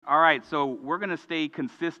All right, so we're going to stay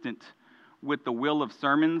consistent with the will of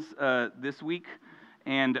sermons this week.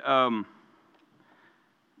 And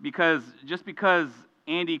because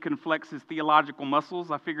Andy can flex his theological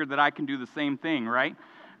muscles, I figured that I can do the same thing, right?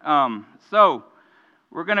 So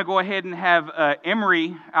we're going to go ahead and have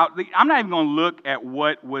Emery out. I'm not even going to look at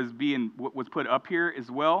what was put up here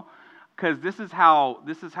as well, because this is how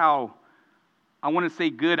I want to say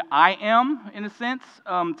good I am, in a sense,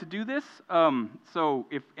 to do this. So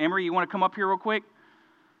if, Emery, you want to come up here real quick?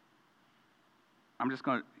 I'm just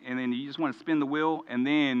going to, and then you just want to spin the wheel, and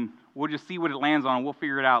then we'll just see what it lands on, and we'll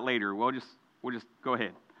figure it out later. We'll just go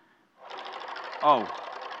ahead. Oh.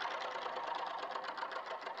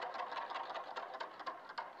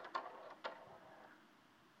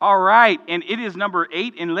 All right, and it is number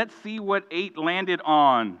 8, and let's see what 8 landed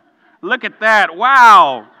on. Look at that.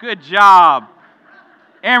 Wow, good job.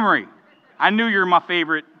 Emery, I knew you were my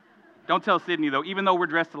favorite. Don't tell Sydney, though, even though we're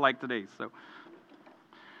dressed alike today. So,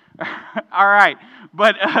 all right.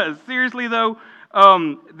 But seriously, though,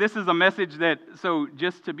 this is a message that. So,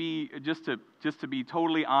 just to be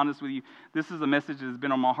totally honest with you, this is a message that has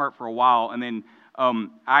been on my heart for a while. And then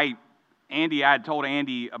I had told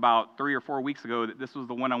Andy about 3 or 4 weeks ago that this was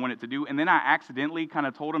the one I wanted to do, and then I accidentally kind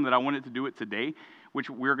of told him that I wanted to do it today,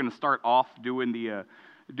 which we're going to start off doing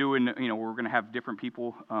we're going to have different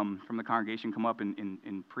people from the congregation come up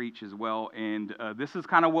and preach as well. And this is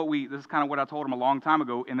kind of what I told him a long time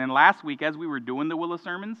ago. And then last week, as we were doing the Will of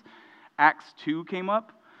Sermons, Acts 2 came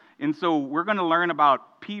up. And so we're going to learn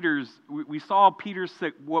about Peter's. We saw Peter's,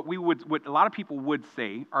 what a lot of people would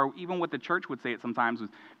say, or even what the church would say it sometimes, was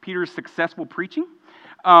Peter's successful preaching.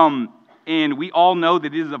 And we all know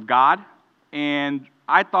that it is of God. And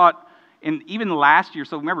I thought, and even last year,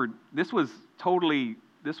 so remember, this was totally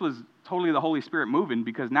the Holy Spirit moving,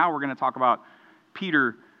 because now we're going to talk about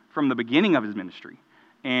Peter from the beginning of his ministry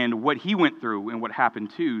and what he went through and what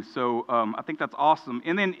happened too. So I think that's awesome.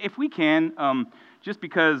 And then if we can, just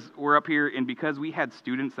because we're up here and because we had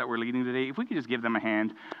students that were leading today, if we could just give them a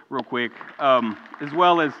hand real quick, as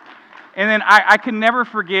well as, and then I can never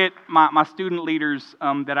forget my student leaders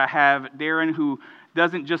that I have. Darren, who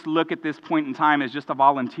doesn't just look at this point in time as just a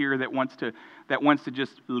volunteer that wants to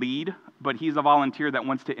just lead, but he's a volunteer that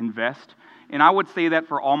wants to invest. And I would say that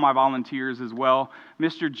for all my volunteers as well.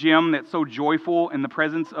 Mr. Jim, that's so joyful in the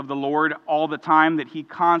presence of the Lord all the time, that he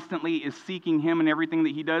constantly is seeking Him in everything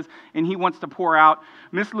that he does, and he wants to pour out.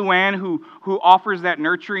 Miss Luann, who offers that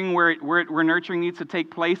nurturing where nurturing needs to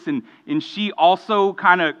take place, and she also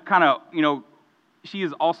kind of she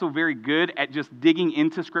is also very good at just digging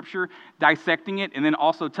into Scripture, dissecting it, and then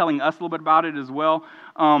also telling us a little bit about it as well.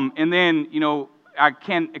 And then, I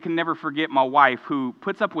can never forget my wife, who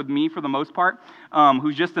puts up with me for the most part,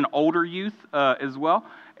 who's just an older youth as well.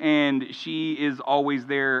 And she is always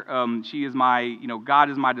there. She is my,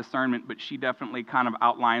 God is my discernment, but she definitely kind of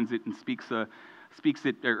outlines it and speaks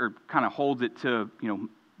it, or kind of holds it to,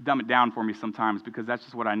 dumb it down for me sometimes, because that's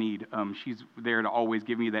just what I need. She's there to always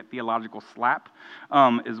give me that theological slap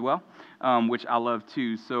as well, which I love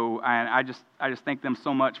too. So I just thank them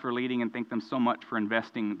so much for leading, and thank them so much for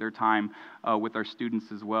investing their time with our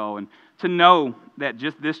students as well. And to know that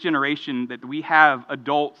just this generation, that we have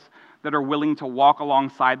adults that are willing to walk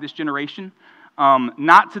alongside this generation,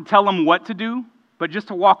 not to tell them what to do, but just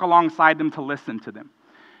to walk alongside them, to listen to them.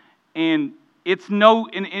 And it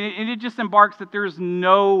just embarks that there's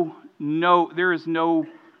no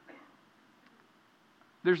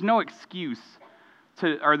excuse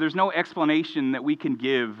or there's no explanation that we can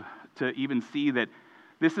give to even see that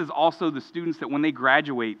this is also the students that when they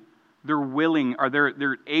graduate, they're willing, or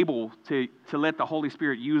they're able to let the Holy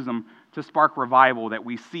Spirit use them to spark revival that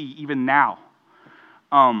we see even now.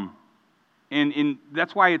 And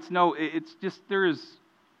that's why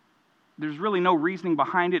there's really no reasoning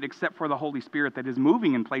behind it except for the Holy Spirit that is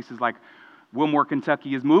moving in places like Wilmore,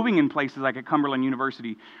 Kentucky, is moving in places like at Cumberland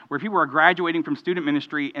University, where people are graduating from student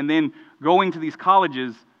ministry and then going to these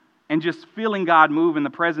colleges and just feeling God move in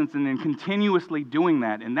the presence, and then continuously doing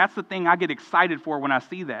that. And that's the thing I get excited for when I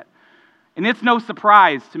see that. And it's no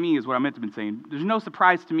surprise to me, is what I meant to be saying. There's no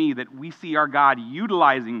surprise to me that we see our God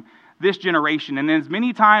utilizing this generation. And as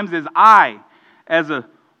many times as I, as an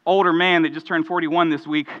older man that just turned 41 this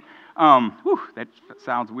week, that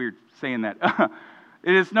sounds weird saying that.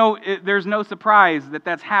 There's no surprise that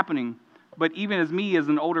that's happening. But even as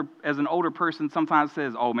an older person sometimes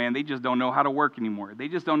says, "Oh man, they just don't know how to work anymore. They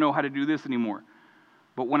just don't know how to do this anymore."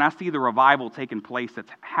 But when I see the revival taking place that's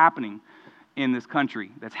happening in this country,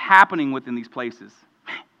 that's happening within these places,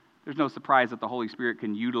 there's no surprise that the Holy Spirit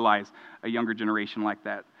can utilize a younger generation like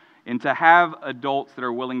that, and to have adults that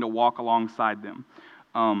are willing to walk alongside them.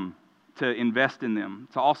 to invest in them,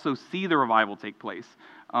 to also see the revival take place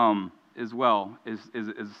as well is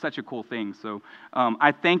such a cool thing. So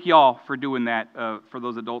I thank y'all for doing that, for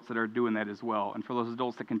those adults that are doing that as well, and for those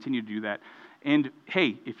adults that continue to do that. And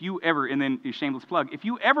hey, if you ever, and then a shameless plug, if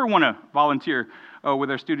you ever want to volunteer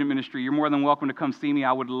with our student ministry, you're more than welcome to come see me.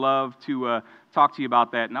 I would love to talk to you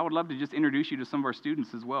about that, and I would love to just introduce you to some of our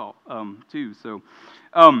students as well, too. So,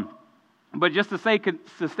 but just to stay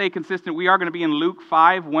consistent, we are going to be in Luke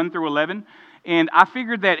 5, 1 through 11, and I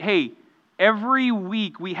figured that, hey, every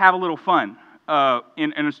week we have a little fun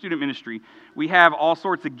in a student ministry. We have all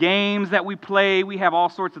sorts of games that we play. We have all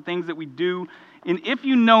sorts of things that we do. And if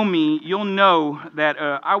you know me, you'll know that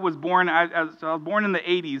I was born in the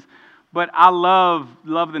 80s, but I love the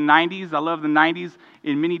 90s. I love the 90s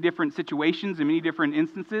in many different situations, in many different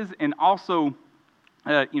instances, and also,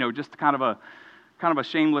 just kind of a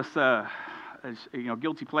shameless,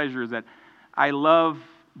 guilty pleasure is that I love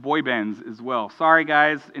boy bands as well. Sorry,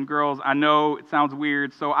 guys and girls, I know it sounds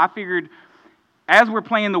weird, so I figured as we're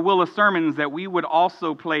playing the Wheel of Sermons that we would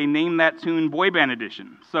also play Name That Tune Boy Band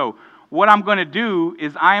Edition. So what I'm going to do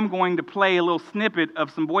is I am going to play a little snippet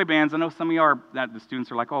of some boy bands. I know some of the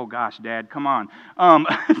students are like, oh gosh, Dad, come on.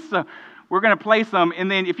 So we're going to play some,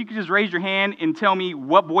 and then if you could just raise your hand and tell me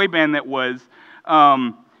what boy band that was,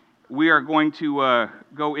 we are going to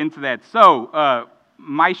go into that. So,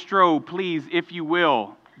 Maestro, please, if you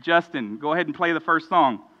will, Justin, go ahead and play the first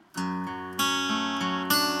song. Yeah.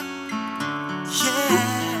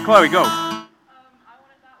 Chloe, go.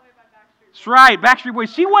 That's right, Backstreet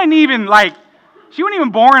Boys. She wasn't even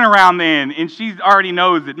born around then, and she already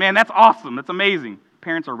knows it. Man, that's awesome. That's amazing.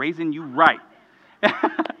 Parents are raising you right.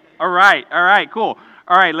 All right, cool.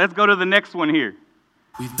 All right, let's go to the next one here.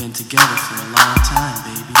 We've been together for a long time,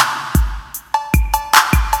 baby.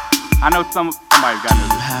 I know somebody's got to know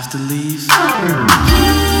this. You have to leave.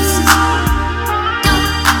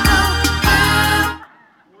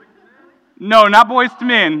 No, not Boyz II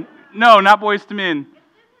Men. No, not Boyz II Men.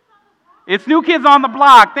 It's New Kids on the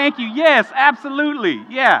Block. Thank you. Yes, absolutely.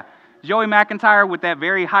 Yeah. Joey McIntyre with that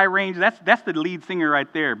very high range. That's the lead singer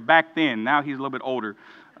right there back then. Now he's a little bit older.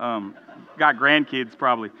 Got grandkids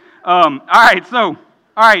probably. All right,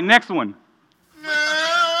 next one. No, it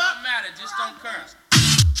don't matter. Just don't curse.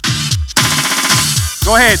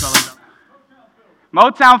 Go ahead.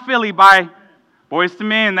 Motown Philly by Boyz II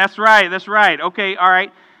Men. That's right. Okay, all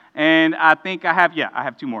right. And I think I have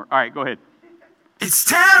two more. All right, go ahead. It's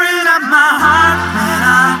tearing up my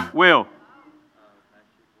heart when Will.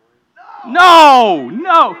 No.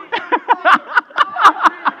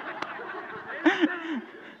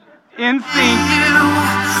 NSYNC.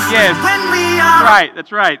 Yes.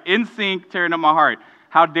 That's right. NSYNC, Tearing Up My Heart.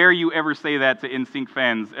 How dare you ever say that to NSYNC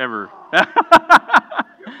fans ever?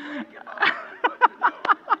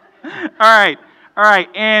 All right.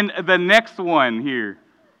 And the next one here.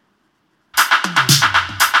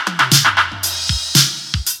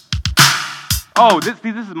 Oh, this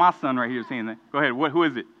is my son right here saying that. Go ahead. Who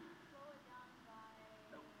is it?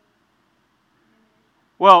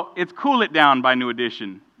 Well, it's Cool It Down by New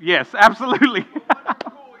Edition. Yes, absolutely.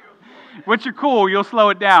 Once you're cool, you'll slow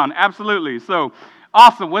it down. Absolutely. So,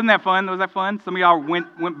 awesome. Wasn't that fun? Was that fun? Some of y'all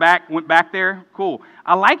went back there. Cool.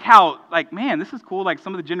 I like how, man, this is cool.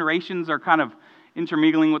 Some of the generations are kind of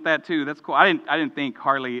intermingling with that too. That's cool. I didn't think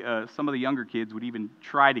hardly some of the younger kids would even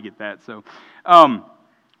try to get that. So,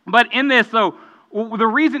 but in this, so the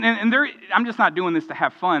reason, and I'm just not doing this to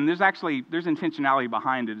have fun. There's intentionality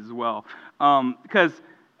behind it as well. Because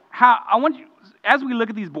as we look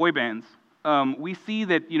at these boy bands, we see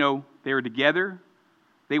that they were together.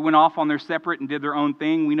 They went off on their separate and did their own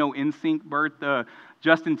thing. We know NSYNC birthed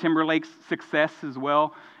Justin Timberlake's success as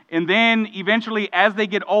well. And then eventually, as they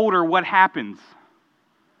get older, what happens?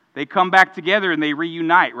 They come back together and they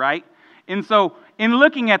reunite, right? And so, in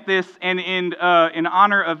looking at this, and in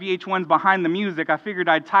honor of VH1's Behind the Music, I figured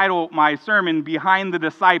I'd title my sermon "Behind the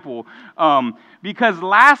Disciple," because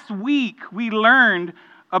last week we learned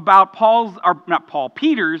about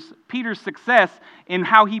Peter's success in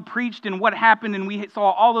how he preached and what happened, and we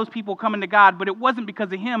saw all those people coming to God, but it wasn't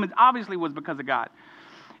because of him, it obviously was because of God.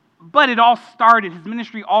 But his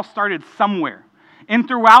ministry all started somewhere. And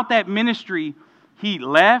throughout that ministry, he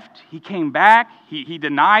left, he came back, he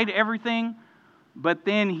denied everything, but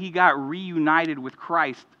then he got reunited with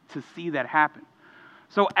Christ to see that happen.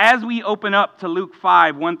 So as we open up to Luke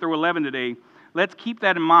 5, 1 through 11 today, let's keep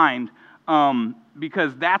that in mind,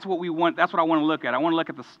 because that's what I want to look at. I want to look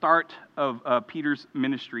at the start of Peter's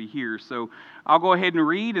ministry here. So I'll go ahead and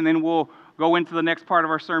read, and then we'll go into the next part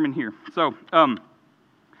of our sermon here. So,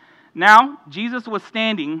 now Jesus was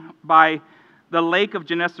standing by the lake of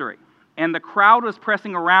Gennesaret, and the crowd was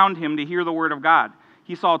pressing around him to hear the word of God.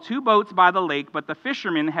 He saw 2 boats by the lake, but the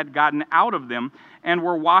fishermen had gotten out of them and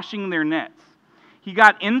were washing their nets. He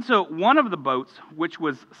got into one of the boats, which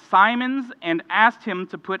was Simon's, and asked him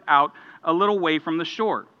to put out a little way from the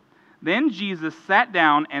shore. Then Jesus sat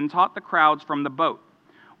down and taught the crowds from the boat.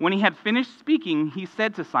 When he had finished speaking, he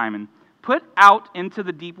said to Simon, "Put out into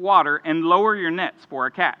the deep water and lower your nets for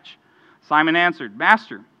a catch." Simon answered,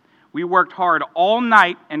 "Master, we worked hard all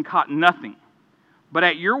night and caught nothing. But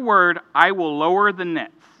at your word, I will lower the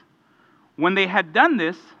nets." When they had done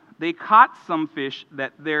this, they caught some fish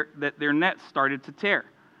that their nets started to tear.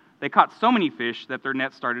 They caught so many fish that their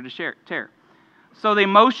nets started to tear. So they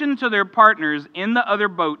motioned to their partners in the other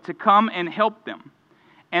boat to come and help them.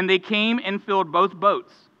 And they came and filled both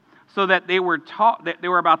boats, so that they were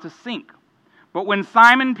about to sink. But when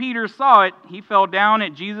Simon Peter saw it, he fell down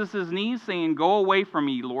at Jesus' knees, saying, "Go away from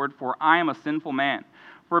me, Lord, for I am a sinful man."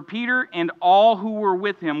 For Peter and all who were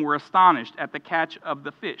with him were astonished at the catch of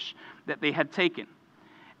the fish that they had taken.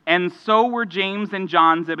 And so were James and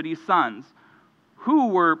John, Zebedee's sons, who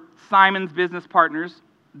were Simon's business partners.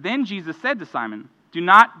 Then Jesus said to Simon, "Do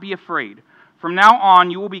not be afraid. From now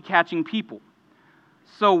on you will be catching people."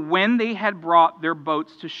 So when they had brought their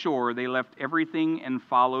boats to shore, they left everything and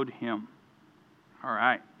followed him. All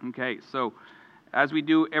right, okay, so as we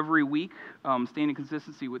do every week, staying in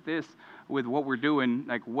consistency with this, with what we're doing,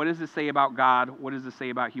 like, what does this say about God? What does this say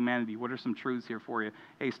about humanity? What are some truths here for you?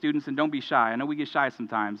 Hey, students, and don't be shy. I know we get shy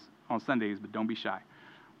sometimes on Sundays, but don't be shy.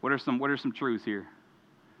 What are some truths here?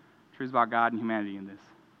 Truths about God and humanity in this.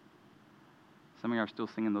 Some of you are still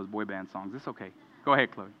singing those boy band songs. It's okay. Go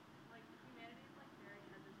ahead, Chloe.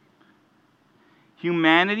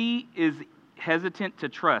 Humanity is hesitant to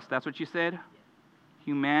trust. That's what you said? Yes.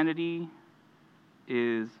 Humanity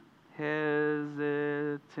is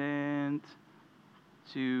hesitant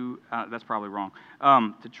to, that's probably wrong,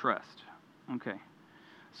 to trust. Okay.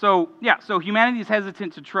 So humanity is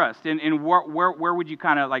hesitant to trust. And where would you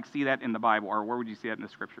kind of like see that in the Bible, or where would you see that in the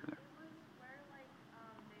scripture? It was where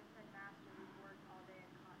they said, "Master, we worked all day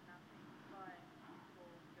and caught nothing, but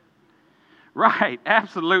we'll go see." Right,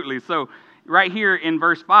 absolutely. So right here in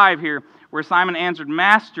verse 5 here, where Simon answered,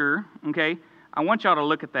 "Master," okay, I want y'all to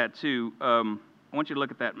look at that too. I want you to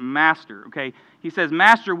look at that, "Master," okay? He says,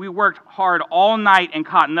 "Master, we worked hard all night and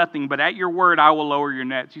caught nothing, but at your word I will lower your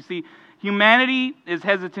nets." You see, humanity is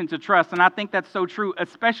hesitant to trust, and I think that's so true.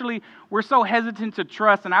 Especially, we're so hesitant to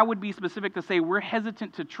trust, and I would be specific to say we're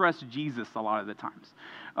hesitant to trust Jesus a lot of the times.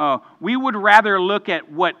 We would rather look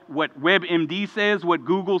at what WebMD says, what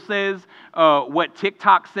Google says, what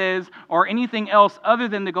TikTok says, or anything else other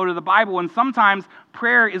than to go to the Bible. And sometimes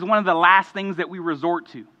prayer is one of the last things that we resort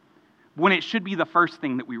to, when it should be the first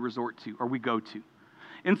thing that we resort to or we go to.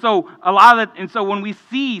 And so when we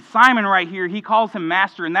see Simon right here, he calls him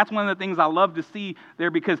master, and that's one of the things I love to see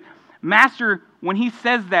there, because master, when he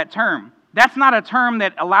says that term, that's not a term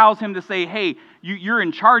that allows him to say, "Hey, you're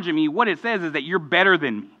in charge of me." What it says is that you're better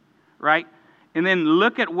than me, right? And then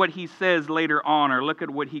look at what he says later on, or look at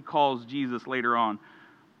what he calls Jesus later on.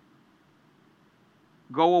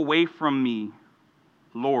 "Go away from me,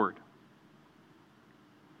 Lord."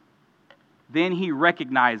 Then he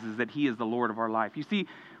recognizes that he is the Lord of our life. You see,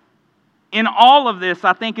 in all of this,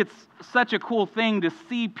 I think it's such a cool thing to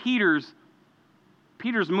see Peter's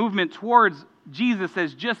movement towards Jesus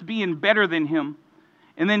as just being better than him.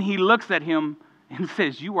 And then he looks at him and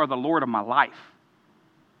says, "You are the Lord of my life."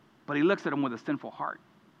 But he looks at him with a sinful heart.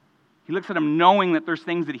 He looks at him knowing that there's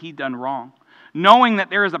things that he's done wrong, knowing that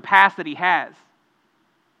there is a past that he has,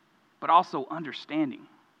 but also understanding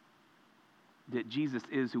that Jesus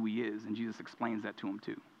is who he is, and Jesus explains that to him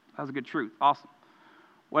too. That was a good truth. Awesome.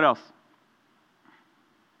 What else?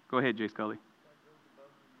 Go ahead, Jay Scully.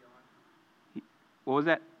 What was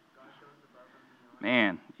that?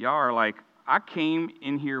 Man, y'all are like, I came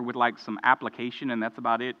in here with like some application, and that's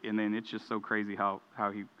about it, and then it's just so crazy how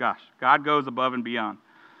God goes above and beyond.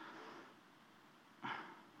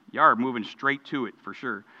 Y'all are moving straight to it for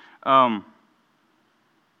sure.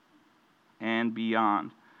 And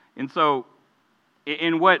beyond. And so,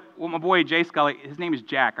 in what my boy Jay Scully, his name is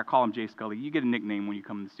Jack. I call him Jay Scully. You get a nickname when you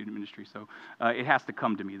come in the student ministry, so it has to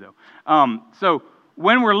come to me though. So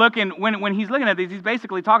when we're looking, when he's looking at these, he's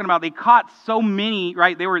basically talking about they caught so many,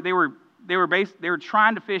 right? They were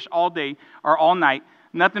trying to fish all day or all night.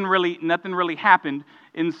 Nothing really happened,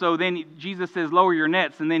 and so then Jesus says, "Lower your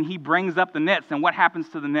nets," and then he brings up the nets, and what happens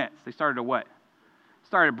to the nets? They started to what?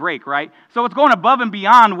 Started to break, right? So it's going above and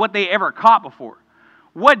beyond what they ever caught before.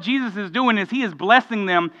 What Jesus is doing is he is blessing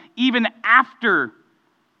them even after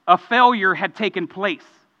a failure had taken place.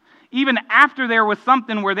 Even after there was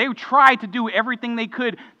something where they tried to do everything they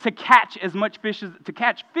could to catch as much fish to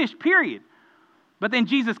catch fish, period. But then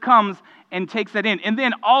Jesus comes and takes that in. And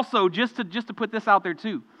then also, just to put this out there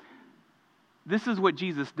too, this is what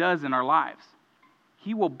Jesus does in our lives.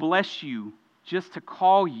 He will bless you just to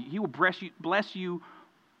call you. He will bless you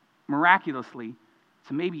miraculously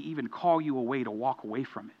to maybe even call you away to walk away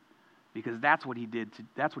from it. Because that's what he did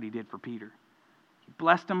for Peter. He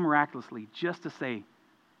blessed him miraculously just to say,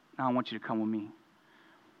 now I want you to come with me.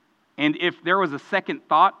 And if there was a second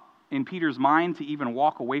thought in Peter's mind to even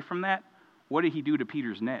walk away from that, what did he do to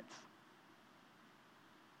Peter's nets?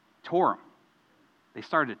 Tore them. They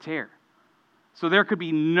started to tear. So there could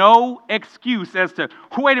be no excuse as to,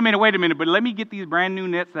 wait a minute, but let me get these brand new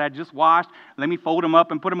nets that I just washed, let me fold them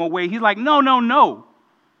up and put them away. He's like, no.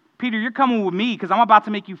 Peter, you're coming with me because I'm about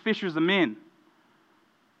to make you fishers of men.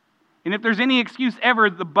 And if there's any excuse ever,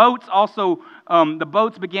 the boats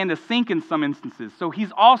began to sink in some instances. So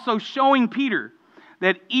he's also showing Peter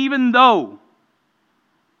that even though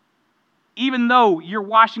you're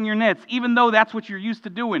washing your nets, even though that's what you're used to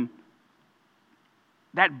doing,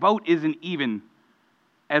 that boat isn't even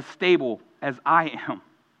as stable as I am.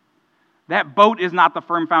 That boat is not the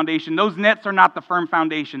firm foundation. Those nets are not the firm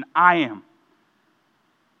foundation. I am.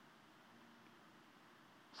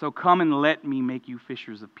 So come and let me make you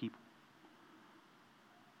fishers of people.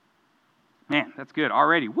 Man, that's good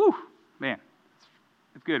already. Woo, man,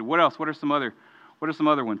 it's good. What else? What are some other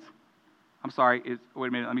ones? I'm sorry. Wait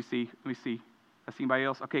a minute. Let me see. I see anybody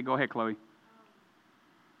else? Okay, go ahead, Chloe.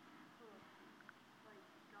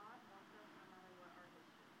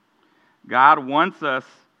 God wants us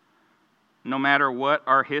no matter what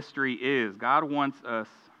our history is. God wants us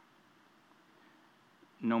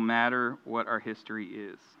no matter what our history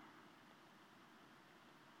is.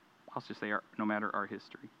 I'll just say no matter our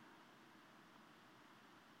history.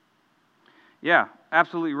 Yeah,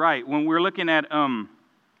 absolutely right. When we're looking at the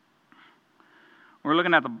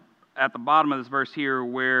bottom of this verse here,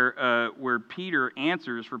 where Peter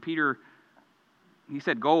answers for Peter, he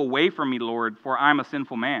said, "Go away from me, Lord, for I'm a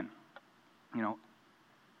sinful man."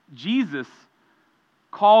 Jesus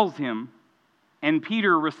calls him, and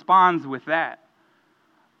Peter responds with that.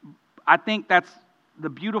 I think that's the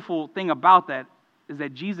beautiful thing about that, is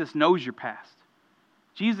that Jesus knows your past.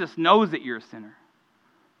 Jesus knows that you're a sinner,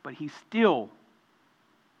 but he still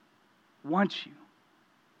wants you.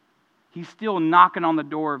 He's still knocking on the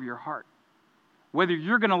door of your heart. Whether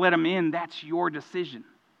you're going to let him in, that's your decision.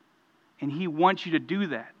 And he wants you to do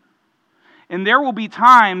that. And there will be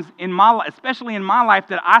times in my life, especially in my life,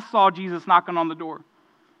 that I saw Jesus knocking on the door.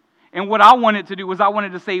 And what I wanted to do was I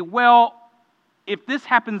wanted to say, well, if this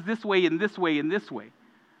happens this way and this way and this way,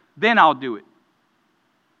 then I'll do it.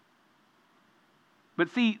 But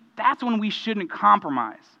see, that's when we shouldn't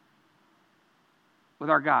compromise with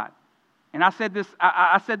our God. And I said this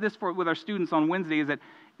with our students on Wednesday, is that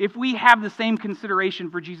if we have the same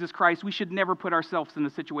consideration for Jesus Christ, we should never put ourselves in a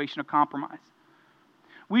situation of compromise.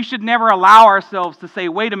 We should never allow ourselves to say,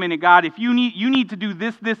 wait a minute, God, if you need to do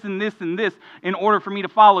this, this, and this, and this in order for me to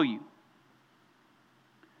follow you.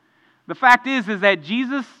 The fact is that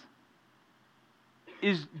Jesus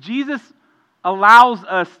allows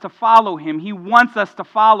us to follow him. He wants us to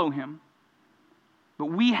follow him. But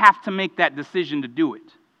we have to make that decision to do it.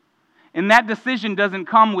 And that decision doesn't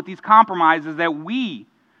come with these compromises that we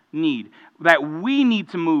need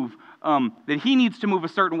to move, that he needs to move a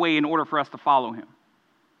certain way in order for us to follow him.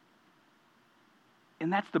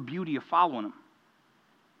 And that's the beauty of following him.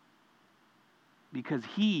 Because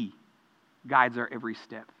he guides our every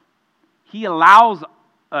step. He allows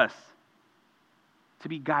us to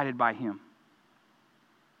be guided by him.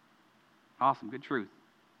 Awesome, good truth.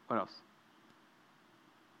 What else?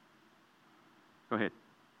 Go ahead.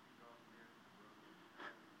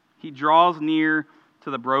 He draws near to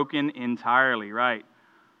the broken entirely, right?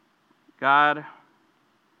 God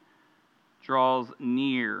draws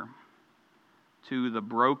near to the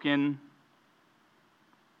broken.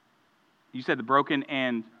 You said the broken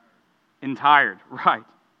and tired, right?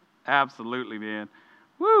 Absolutely, man.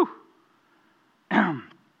 Woo!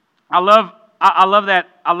 I love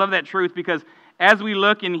that truth, because as we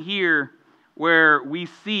look in here, where we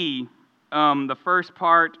see the first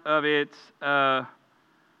part of it.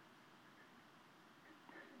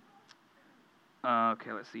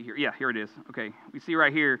 Okay, let's see here. Yeah, here it is. Okay, we see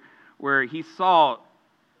right here where he saw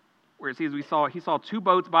two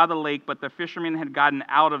boats by the lake, but the fishermen had gotten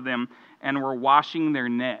out of them and were washing their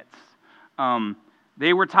nets.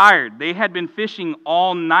 They were tired. They had been fishing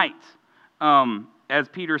all night. As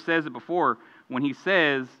Peter says it before, when he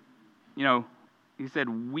says, He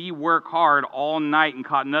said, we work hard all night and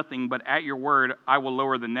caught nothing, but at your word, I will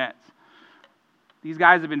lower the nets. These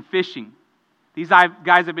guys have been fishing. These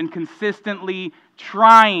guys have been consistently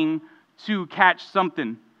trying to catch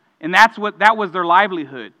something. And that was their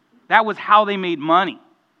livelihood. That was how they made money.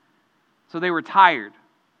 So they were tired.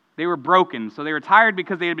 They were broken. So they were tired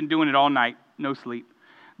because they had been doing it all night, no sleep.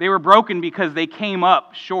 They were broken because they came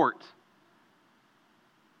up short.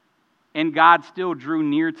 And God still drew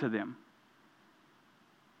near to them.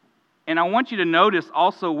 And I want you to notice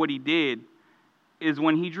also what he did is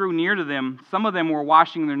when he drew near to them, some of them were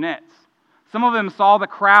washing their nets. Some of them saw the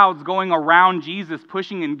crowds going around Jesus,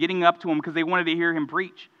 pushing and getting up to him because they wanted to hear him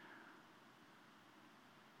preach.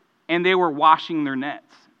 And they were washing their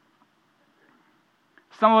nets.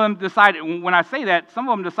 Some of them decided, when I say that, some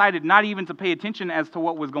of them decided not even to pay attention as to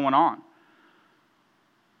what was going on.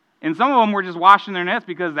 And some of them were just washing their nets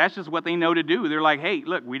because that's just what they know to do. They're like, hey,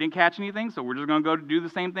 look, we didn't catch anything, so we're just going to go do the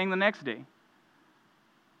same thing the next day.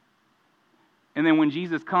 And then when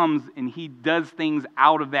Jesus comes and he does things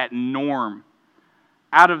out of that norm,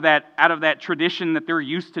 out of that tradition that they're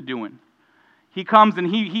used to doing, he comes and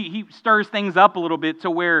he stirs things up a little bit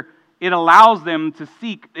to where it allows them to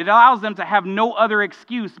seek, it allows them to have no other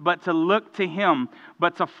excuse but to look to him,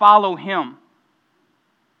 but to follow him.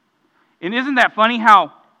 And isn't that funny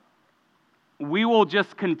how we will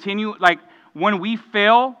just continue, like when we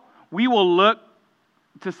fail, we will look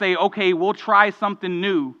to say, okay, we'll try something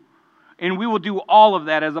new, and we will do all of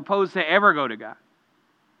that as opposed to ever go to God.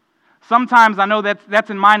 Sometimes I know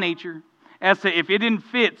that's in my nature, as to if it didn't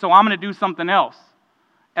fit, so I'm going to do something else,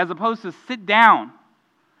 as opposed to sit down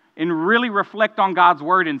and really reflect on God's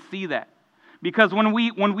word and see that. Because when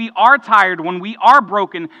we are tired, when we are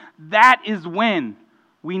broken, that is when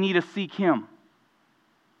we need to seek him.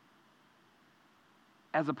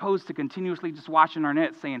 As opposed to continuously just watching our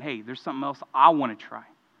net saying, hey, there's something else I want to try.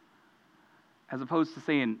 As opposed to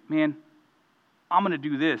saying, man, I'm going to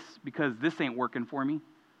do this because this ain't working for me.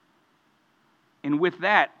 And with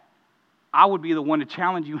that, I would be the one to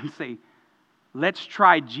challenge you and say, let's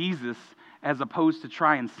try Jesus as opposed to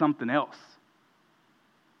trying something else.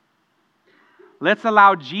 Let's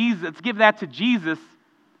allow Jesus, let's give that to Jesus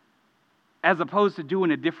as opposed to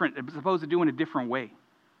doing a different way.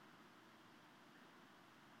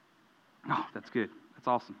 Oh, that's good. That's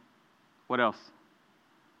awesome. What else?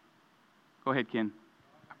 Go ahead, Ken.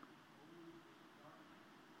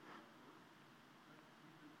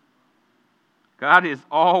 God is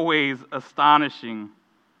always astonishing.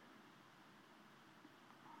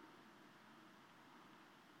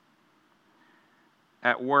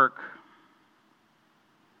 At work,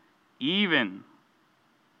 even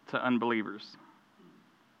to unbelievers.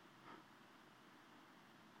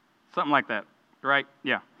 Something like that, right?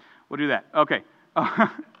 Yeah. We'll do that. Okay.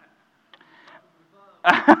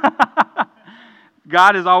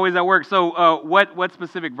 God is always at work. So what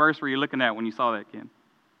specific verse were you looking at when you saw that, Ken?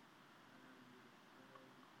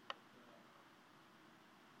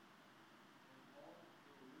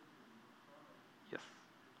 Yes.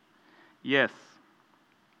 Yes.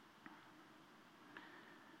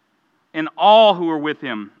 And all who were with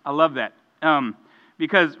him. I love that.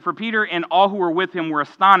 Because for Peter and all who were with him were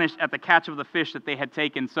astonished at the catch of the fish that they had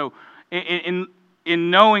taken. So in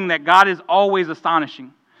knowing that God is always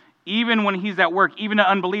astonishing, even when he's at work, even to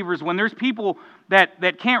unbelievers, when there's people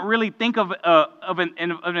that can't really think of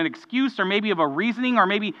an excuse or maybe of a reasoning, or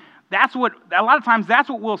maybe a lot of times that's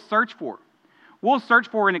what we'll search for. We'll search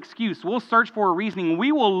for an excuse. We'll search for a reasoning.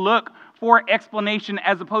 We will look for explanation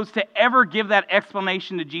as opposed to ever give that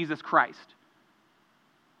explanation to Jesus Christ.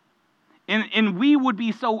 And we would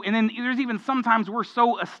be so, and then there's even sometimes we're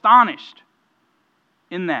so astonished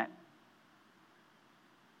in that.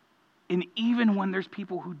 And even when there's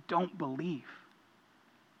people who don't believe,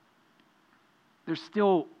 there's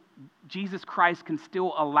still, Jesus Christ can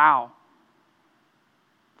still allow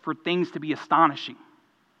for things to be astonishing.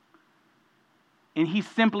 And he's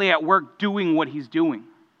simply at work doing what he's doing.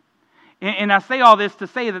 And I say all this to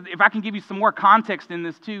say that if I can give you some more context in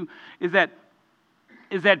this too, is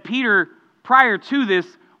that Peter, prior to this,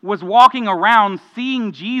 was walking around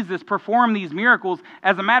seeing Jesus perform these miracles.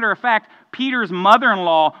 As a matter of fact, Peter's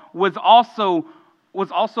mother-in-law was also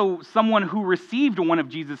someone who received one of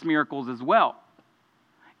Jesus' miracles as well.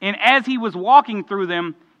 And as he was walking through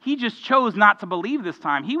them, he just chose not to believe this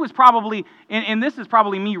time. He was probably, and this is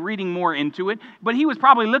probably me reading more into it, but he was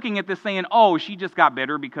probably looking at this saying, oh, she just got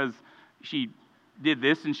better because she did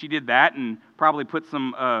this and she did that, and probably put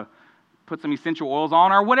some essential oils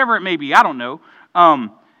on, or whatever it may be. I don't know.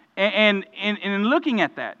 And in looking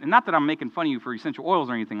at that, and not that I'm making fun of you for essential oils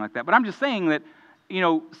or anything like that, but I'm just saying that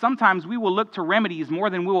sometimes we will look to remedies more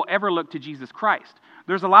than we will ever look to Jesus Christ.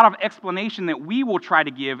 There's a lot of explanation that we will try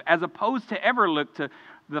to give as opposed to ever look to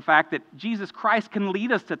the fact that Jesus Christ can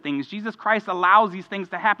lead us to things. Jesus Christ allows these things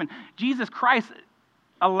to happen. Jesus Christ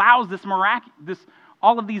allows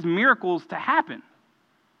all of these miracles to happen.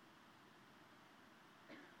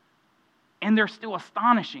 And they're still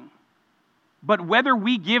astonishing. But whether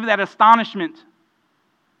we give that astonishment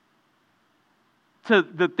to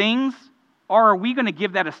the things, or are we going to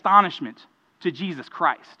give that astonishment to Jesus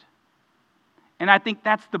Christ? And I think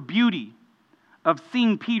that's the beauty of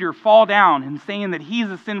seeing Peter fall down and saying that he's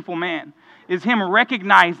a sinful man, is him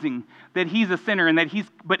recognizing that he's a sinner and that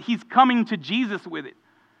he's coming to Jesus with it.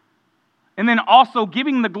 And then also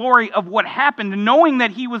giving the glory of what happened, knowing that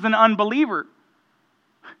he was an unbeliever,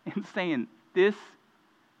 and saying, this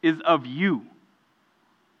is of you.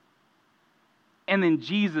 And then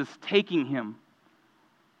Jesus taking him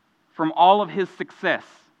from all of his success,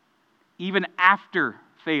 even after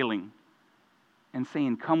failing, and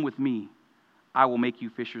saying, come with me, I will make you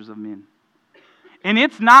fishers of men. And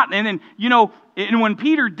it's not, and then, and when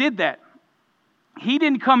Peter did that, he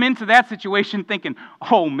didn't come into that situation thinking,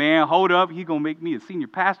 oh man, hold up, he's going to make me a senior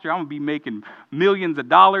pastor. I'm going to be making millions of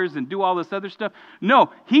dollars and do all this other stuff.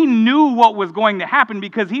 No, he knew what was going to happen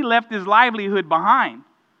because he left his livelihood behind.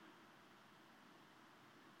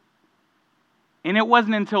 And it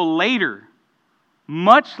wasn't until later,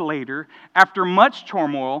 much later, after much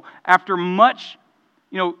turmoil, after much,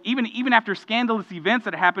 even after scandalous events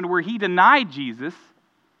that happened where he denied Jesus,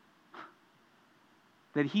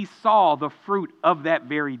 that he saw the fruit of that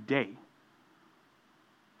very day.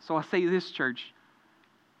 So I say this, church,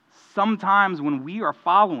 sometimes when we are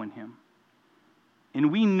following him,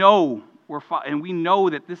 and we know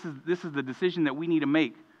that this is the decision that we need to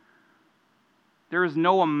make, there is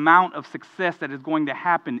no amount of success that is going to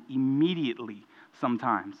happen immediately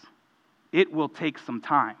sometimes. It will take some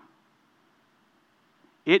time.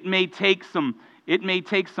 It may take some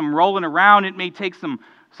rolling around, it may take some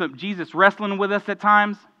Jesus wrestling with us at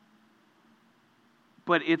times,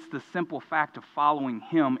 but it's the simple fact of following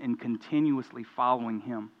him and continuously following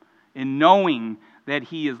him and knowing that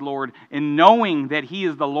he is Lord and knowing that he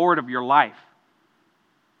is the Lord of your life.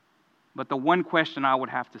 But the one question I would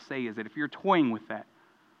have to say is that if you're toying with that,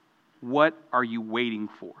 what are you waiting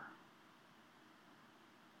for?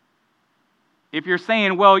 If you're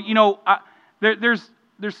saying, well, there's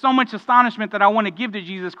so much astonishment that I want to give to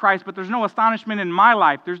Jesus Christ, but there's no astonishment in my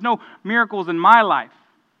life. There's no miracles in my life.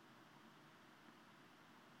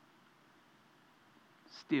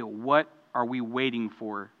 Still, what are we waiting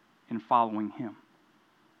for in following him?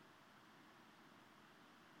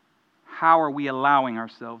 How are we allowing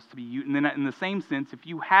ourselves to be used? And then in the same sense, if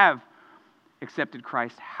you have accepted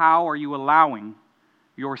Christ, how are you allowing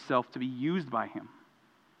yourself to be used by him?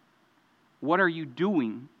 What are you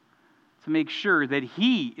doing to make sure that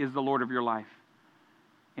he is the Lord of your life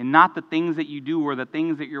and not the things that you do or the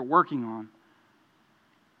things that you're working on,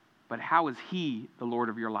 but how is he the Lord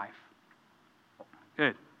of your life?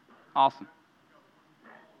 Good. Awesome.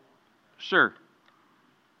 Sure.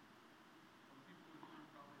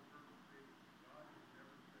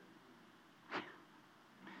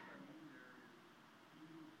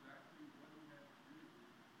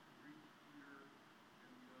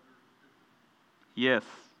 Yes.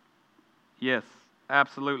 Yes,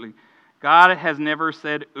 absolutely. God has never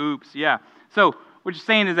said, oops. Yeah. So what you're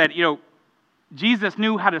saying is that, Jesus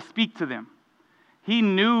knew how to speak to them. He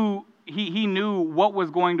knew what was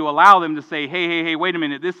going to allow them to say, hey, wait a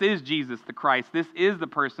minute, this is Jesus the Christ. This is the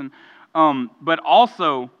person. But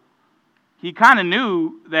also, he kind of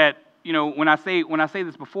knew that, when I say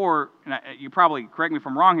this before, and you probably correct me if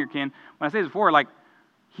I'm wrong here, Ken, when I say this before,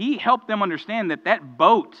 he helped them understand that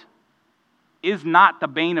boat is not the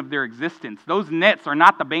bane of their existence. Those nets are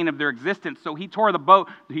not the bane of their existence. So he tore the boat,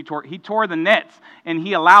 he tore the nets, and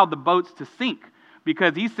he allowed the boats to sink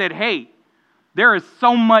because he said, hey, there is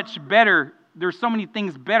so much better, there's so many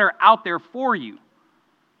things better out there for you.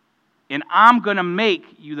 And I'm going to make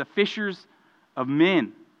you the fishers of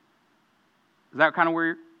men. Is that kind of where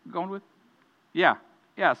you're going with? Yeah.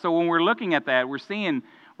 So when we're looking at that, we're seeing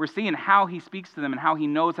how he speaks to them and how he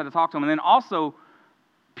knows how to talk to them. And then also,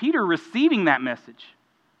 Peter receiving that message.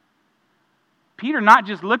 Peter not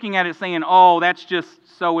just looking at it saying, oh, that's just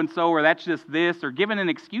so-and-so, or that's just this, or giving an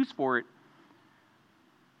excuse for it,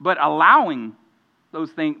 but allowing those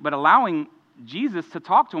things, but allowing Jesus to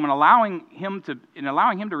talk to him and allowing him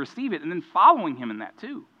to receive it, and then following him in that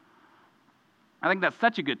too. I think that's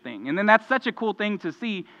such a good thing. And then that's such a cool thing to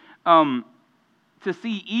see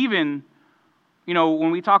even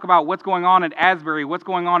when we talk about what's going on at Asbury, what's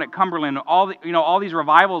going on at Cumberland, all these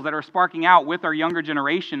revivals that are sparking out with our younger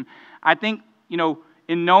generation, I think,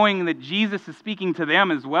 in knowing that Jesus is speaking to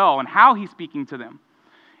them as well and how he's speaking to them.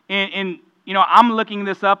 And I'm looking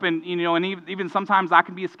this up, and even sometimes I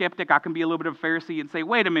can be a skeptic, I can be a little bit of a Pharisee and say,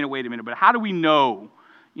 wait a minute, but how do we know,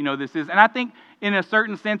 this is? And I think in a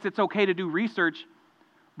certain sense it's okay to do research,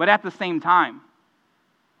 but at the same time,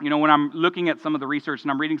 when I'm looking at some of the research and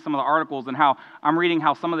I'm reading some of the articles and how I'm reading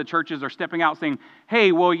how some of the churches are stepping out saying,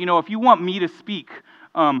 hey, well, if you want me to speak,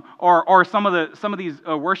 or some of these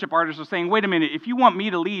worship artists are saying, wait a minute, if you want me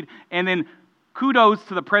to lead, and then kudos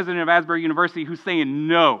to the president of Asbury University who's saying,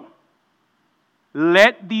 no,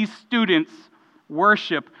 let these students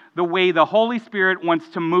worship the way the Holy Spirit wants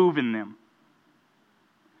to move in them.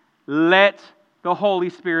 Let the Holy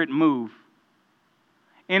Spirit move.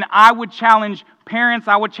 And I would challenge parents,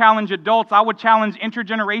 I would challenge adults, I would challenge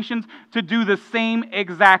intergenerations to do the same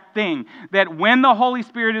exact thing. That when the Holy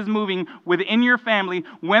Spirit is moving within your family,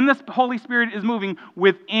 when the Holy Spirit is moving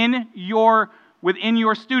within your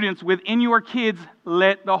students, within your kids,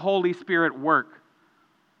 let the Holy Spirit work.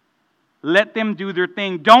 Let them do their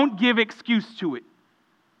thing. Don't give excuse to it.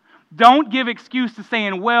 Don't give excuse to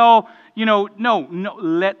saying, well, no.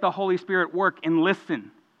 Let the Holy Spirit work and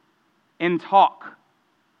listen and talk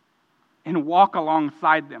and walk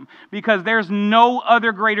alongside them. Because there's no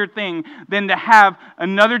other greater thing than to have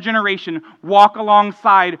another generation walk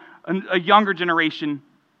alongside a younger generation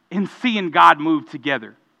and seeing God move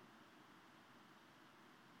together.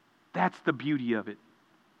 That's the beauty of it.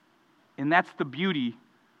 And that's the beauty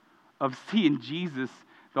of seeing Jesus,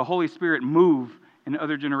 the Holy Spirit, move in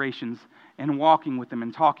other generations and walking with them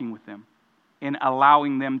and talking with them and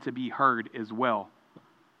allowing them to be heard as well.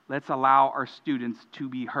 Let's allow our students to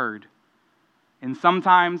be heard. And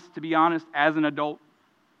sometimes, to be honest, as an adult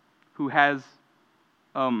who has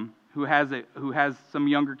some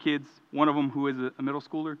younger kids, one of them who is a middle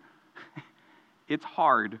schooler, it's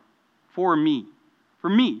hard for me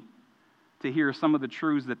to hear some of the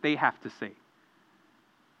truths that they have to say.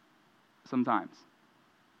 Sometimes,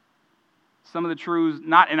 some of the truths,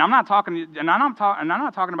 I'm not talking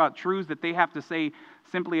about truths that they have to say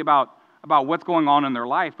simply about what's going on in their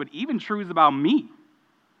life, but even truths about me.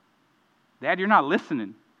 Dad, you're not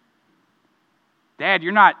listening. Dad,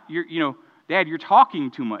 you're talking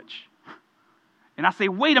too much. And I say,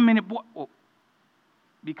 wait a minute, well,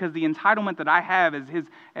 because the entitlement that I have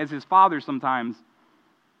as his father sometimes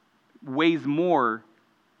weighs more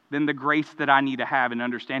than the grace that I need to have in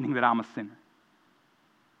understanding that I'm a sinner.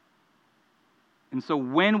 And so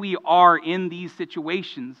when we are in these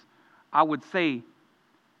situations, I would say,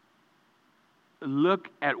 look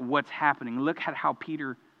at what's happening. Look at how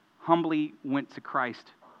Peter humbly went to Christ,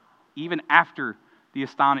 even after he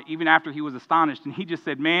was astonished, and he just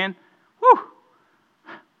said, man,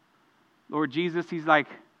 Lord Jesus, he's like,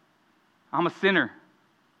 I'm a sinner.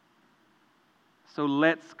 So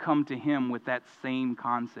let's come to him with that same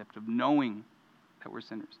concept of knowing that we're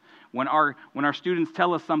sinners. When our students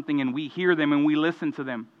tell us something and we hear them and we listen to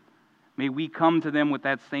them, may we come to them with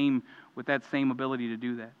that same ability to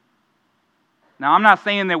do that. Now, I'm not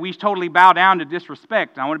saying that we totally bow down to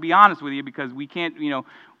disrespect. I want to be honest with you, because we can't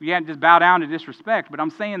just bow down to disrespect, but I'm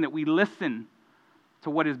saying that we listen to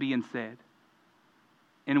what is being said.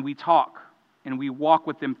 And we talk and we walk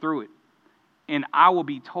with them through it. And I will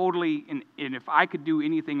be totally, and if I could do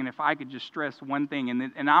anything, and if I could just stress one thing,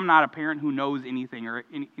 and I'm not a parent who knows anything or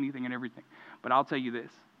anything and everything, but I'll tell you this.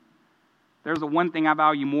 There's the one thing I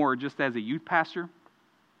value more just as a youth pastor.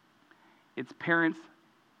 It's parents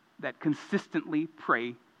that consistently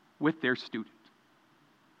pray with their student.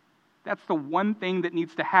 That's the one thing that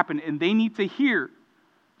needs to happen, and they need to hear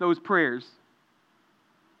those prayers.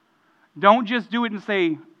 Don't just do it and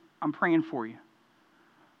say, I'm praying for you.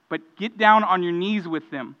 But get down on your knees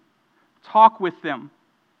with them, talk with them,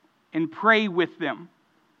 and pray with them,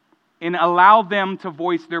 and allow them to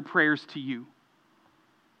voice their prayers to you.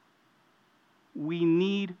 We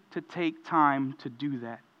need to take time to do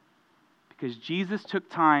that. Because Jesus took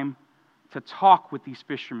time to talk with these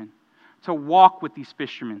fishermen, to walk with these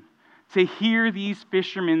fishermen, to hear these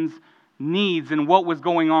fishermen's needs and what was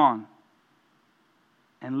going on.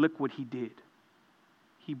 And look what he did.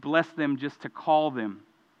 He blessed them just to call them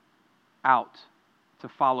out to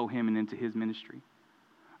follow him and into his ministry.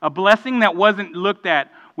 A blessing that wasn't looked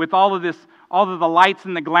at with all of the lights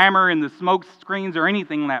and the glamour and the smoke screens or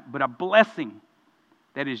anything like that, but a blessing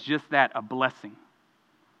that is just that, a blessing.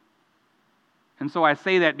 And so I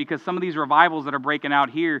say that because some of these revivals that are breaking out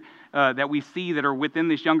here that we see that are within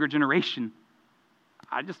this younger generation,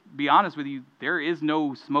 I just be honest with you, there is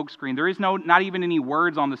no smoke screen. There is not even any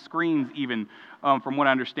words on the screens even, from what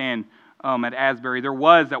I understand, at Asbury. There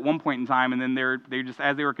was at one point in time, and then they just,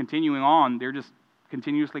 as they were continuing on, they're just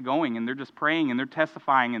continuously going, and they're just praying, and they're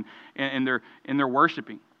testifying, and they're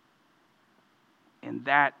worshiping. And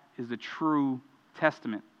that is a true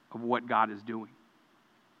testament of what God is doing.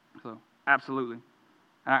 So, absolutely.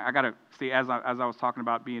 I got to see, as I was talking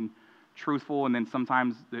about being truthful, and then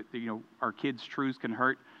sometimes our kids' truths can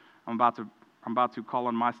hurt. I'm about to call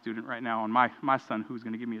on my student right now, on my son, who's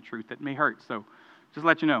going to give me a truth that may hurt. So, just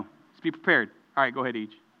let you know. Just be prepared. All right, go ahead,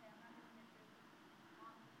 Eej.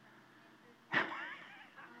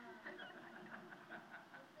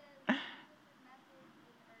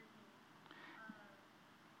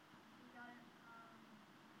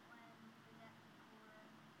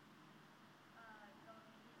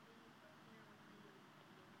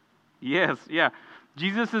 Yes, yeah.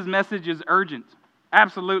 Jesus' message is urgent.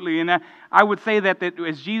 Absolutely. And I would say that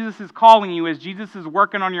as Jesus is calling you, as Jesus is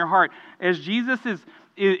working on your heart, as Jesus is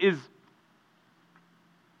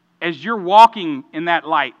as you're walking in that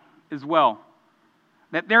light as well,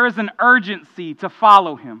 that there is an urgency to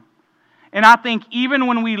follow him. And I think even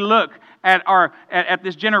when we look at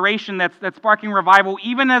this generation that's sparking revival,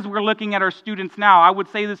 even as we're looking at our students now, I would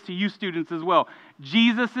say this to you students as well.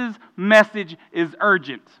 Jesus' message is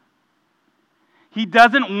urgent. He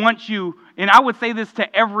doesn't want you, and I would say this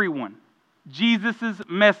to everyone, Jesus'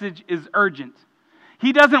 message is urgent.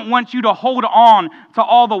 He doesn't want you to hold on to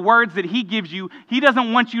all the words that he gives you. He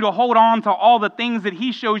doesn't want you to hold on to all the things that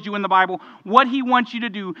he shows you in the Bible. What he wants you to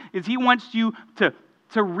do is he wants you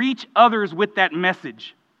to reach others with that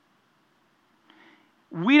message.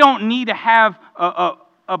 We don't need to have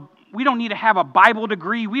we don't need to have a Bible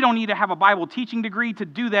degree. We don't need to have a Bible teaching degree to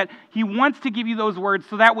do that. He wants to give you those words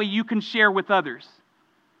so that way you can share with others.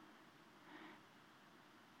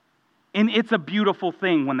 And it's a beautiful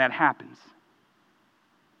thing when that happens.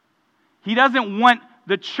 He doesn't want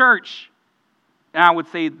the church, and I would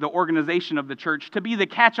say the organization of the church, to be the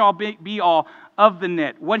catch-all, be-all of the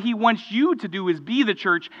net. What he wants you to do is be the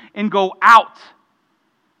church and go out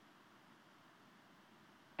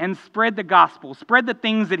and spread the gospel, spread the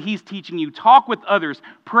things that he's teaching you, talk with others,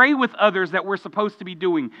 pray with others that we're supposed to be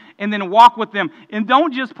doing, and then walk with them. And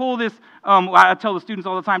don't just pull this, I tell the students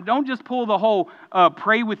all the time, don't just pull the whole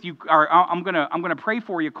pray with you, or I'm gonna pray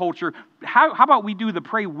for you culture. How about we do the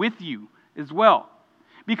pray with you as well?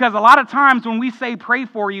 Because a lot of times when we say pray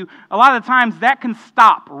for you, a lot of the times that can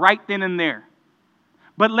stop right then and there.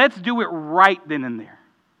 But let's do it right then and there.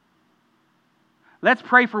 Let's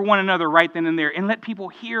pray for one another right then and there and let people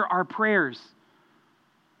hear our prayers.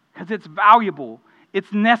 Because it's valuable,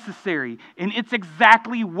 it's necessary, and it's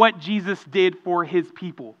exactly what Jesus did for his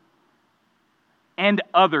people and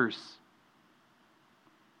others.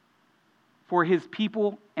 For his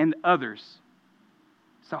people and others.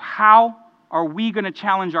 So how are we going to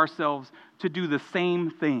challenge ourselves to do the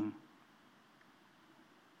same thing?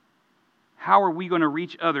 How are we going to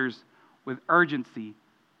reach others with urgency?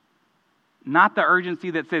 Not the urgency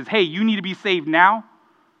that says, hey, you need to be saved now.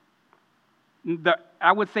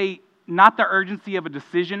 I would say not the urgency of a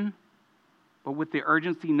decision, but with the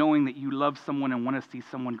urgency knowing that you love someone and want to see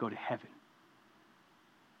someone go to heaven.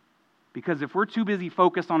 Because if we're too busy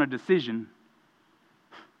focused on a decision,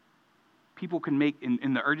 people can make,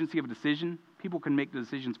 in the urgency of a decision, people can make the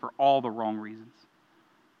decisions for all the wrong reasons.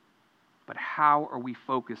 But how are we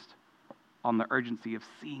focused on the urgency of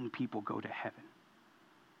seeing people go to heaven?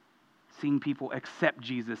 Seeing people accept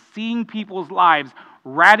Jesus, seeing people's lives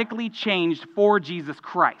radically changed for Jesus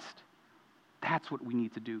Christ. That's what we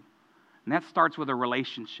need to do. And that starts with a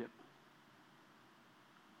relationship.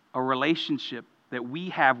 A relationship that we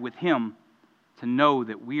have with him to know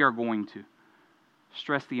that we are going to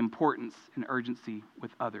stress the importance and urgency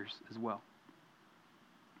with others as well.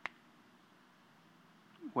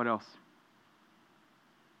 What else?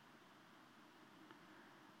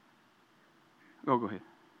 Go ahead.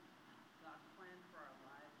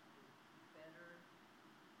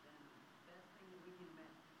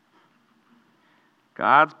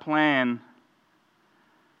 God's plan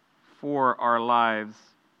for our lives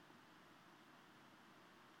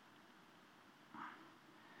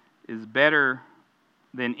is better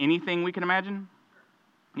than anything we can imagine?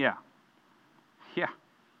 Yeah. Yeah.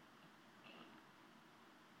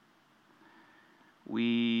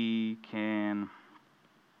 We can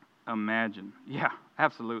imagine. Yeah,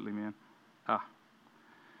 absolutely, man.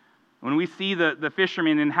 When we see the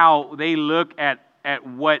fishermen and how they look at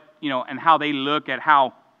what, and how they look at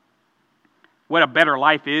what a better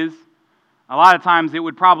life is, a lot of times it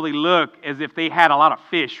would probably look as if they had a lot of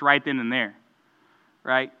fish right then and there.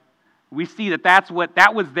 right? We see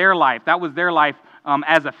that was their life. That was their life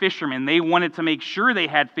as a fisherman. They wanted to make sure they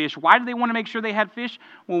had fish. Why do they want to make sure they had fish?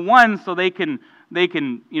 Well, one, so they can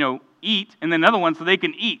eat, and then another one, so they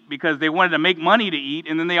can eat, because they wanted to make money to eat,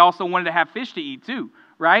 and then they also wanted to have fish to eat too,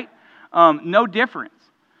 right? No difference.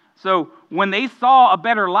 So when they saw a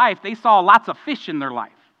better life, they saw lots of fish in their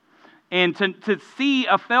life. And to see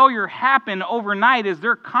a failure happen overnight as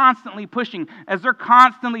they're constantly pushing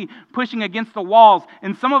against the walls.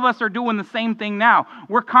 And some of us are doing the same thing now.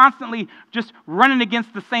 We're constantly just running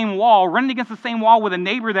against the same wall with a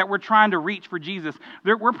neighbor that we're trying to reach for Jesus.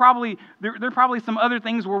 There are probably some other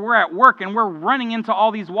things where we're at work and we're running into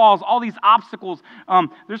all these walls, all these obstacles.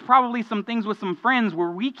 There's probably some things with some friends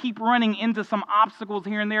where we keep running into some obstacles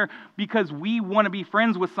here and there because we want to be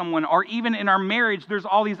friends with someone. Or even in our marriage, there's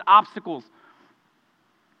all these obstacles.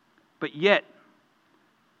 But yet,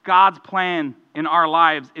 God's plan in our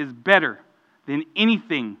lives is better than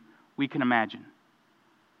anything we can imagine.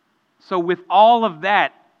 So with all of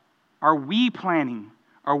that, are we planning?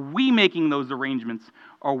 Are we making those arrangements?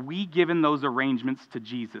 Are we giving those arrangements to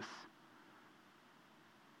Jesus?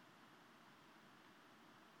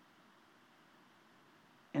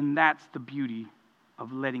 And that's the beauty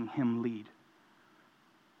of letting Him lead.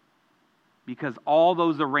 Because all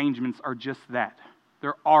those arrangements are just that.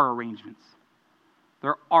 There are arrangements.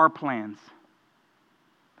 There are plans.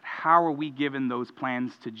 But how are we giving those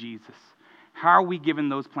plans to Jesus? How are we giving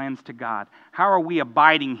those plans to God? How are we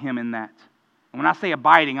abiding Him in that? And when I say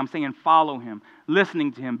abiding, I'm saying follow Him,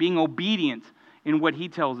 listening to Him, being obedient in what He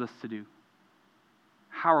tells us to do.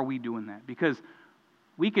 How are we doing that? Because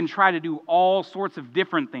we can try to do all sorts of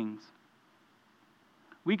different things.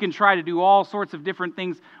 We can try to do all sorts of different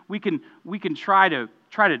things. We can try to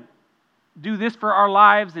do this for our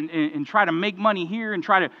lives and try to make money here and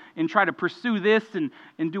try to pursue this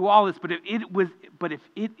and do all this. But if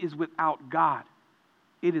it is without God,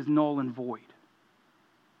 it is null and void.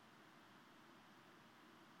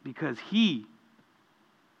 Because He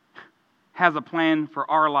has a plan for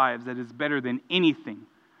our lives that is better than anything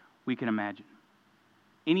we can imagine.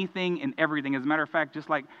 Anything and everything. As a matter of fact, just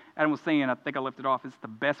like Adam was saying, I think I left it off, it's the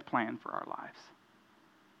best plan for our lives.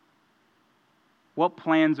 What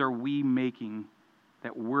plans are we making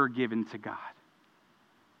that we're giving to God?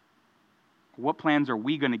 What plans are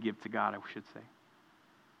we going to give to God, I should say?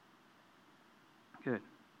 Good.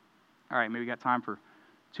 All right, maybe we got time for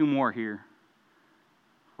 2 more here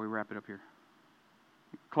before we wrap it up here.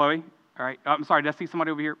 Chloe? All right. I'm sorry, did I see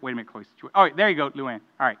somebody over here? Wait a minute, Chloe. Oh, there you go, Luann.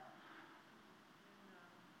 All right.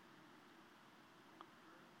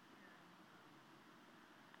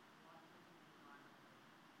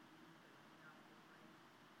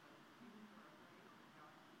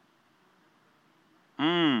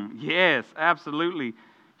 Yes, absolutely.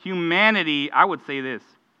 Humanity, I would say this.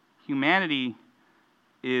 Humanity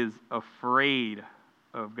is afraid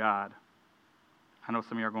of God. I know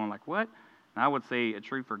some of you are going like, what? And I would say a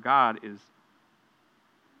truth for God is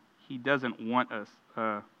He doesn't want us.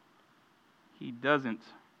 He doesn't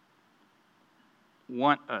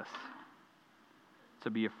want us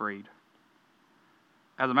to be afraid.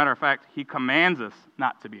 As a matter of fact, He commands us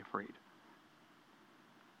not to be afraid.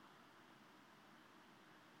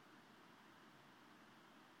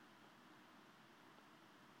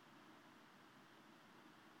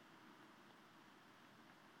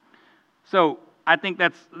 So I think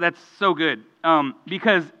that's so good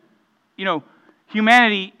because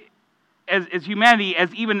humanity, as humanity,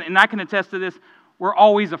 as even, and I can attest to this, we're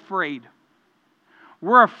always afraid.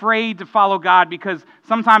 We're afraid to follow God because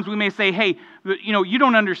sometimes we may say, hey, you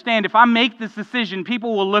don't understand. If I make this decision,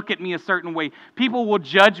 people will look at me a certain way. People will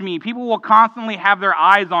judge me. People will constantly have their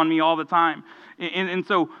eyes on me all the time. And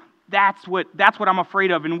so that's what I'm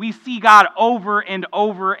afraid of. And we see God over and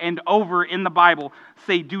over and over in the Bible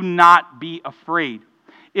say, do not be afraid.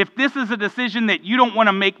 If this is a decision that you don't want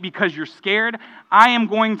to make because you're scared, I am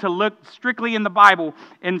going to look strictly in the Bible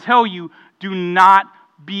and tell you, do not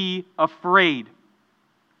be afraid.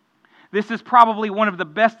 This is probably one of the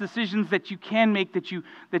best decisions that you can make,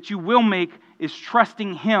 that you will make, is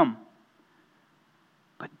trusting Him.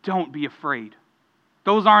 But don't be afraid.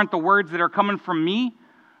 Those aren't the words that are coming from me.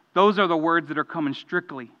 Those are the words that are coming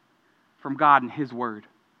strictly from God and His Word.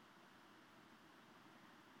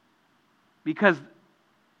 Because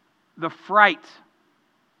the fright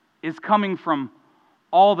is coming from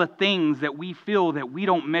all the things that we feel that we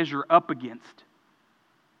don't measure up against.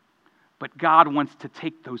 But God wants to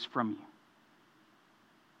take those from you,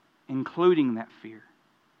 including that fear.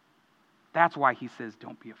 That's why He says,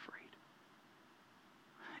 don't be afraid.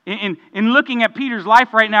 In looking at Peter's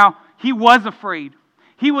life right now, he was afraid.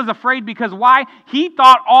 He was afraid because why? He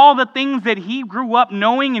thought all the things that he grew up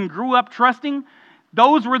knowing and grew up trusting,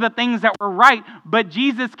 those were the things that were right. But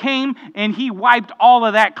Jesus came and he wiped all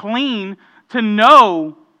of that clean to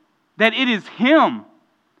know that it is him.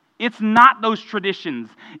 It's not those traditions.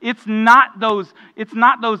 It's not those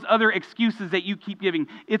other excuses that you keep giving.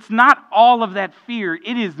 It's not all of that fear.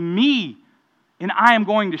 It is me. And I am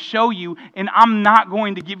going to show you, and I'm not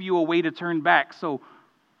going to give you a way to turn back. So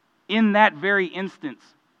in that very instance,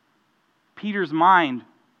 Peter's mind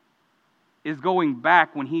is going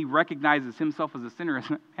back when he recognizes himself as a sinner,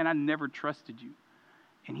 and I never trusted you.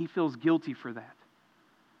 And he feels guilty for that.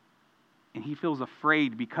 And he feels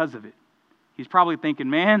afraid because of it. He's probably thinking,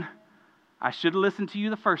 man, I should have listened to you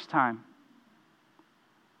the first time.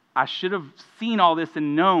 I should have seen all this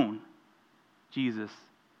and known, Jesus.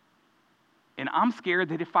 And I'm scared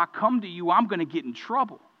that if I come to you, I'm going to get in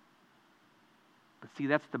trouble. But see,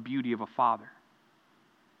 that's the beauty of a father.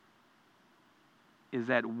 Is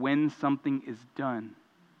that when something is done,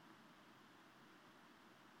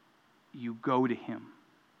 you go to him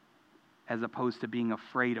as opposed to being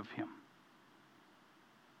afraid of him.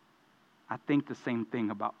 I think the same thing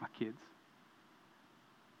about my kids.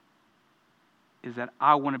 Is that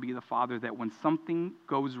I want to be the father that when something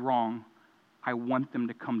goes wrong, I want them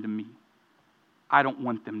to come to me. I don't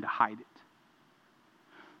want them to hide it.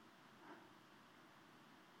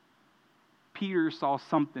 Peter saw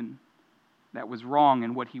something that was wrong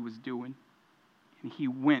in what he was doing, and he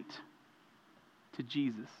went to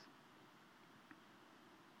Jesus.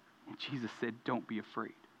 And Jesus said, don't be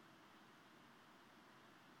afraid.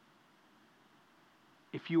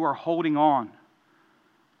 If you are holding on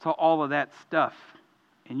to all of that stuff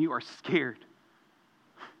and you are scared,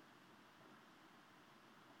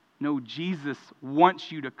 no, Jesus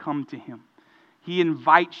wants you to come to him. He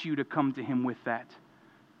invites you to come to him with that.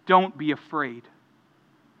 Don't be afraid.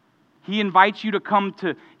 He invites you to come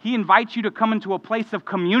into a place of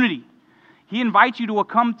community. He invites you to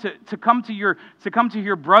come to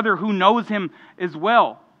your brother who knows him as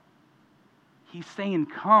well. He's saying,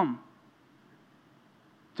 come.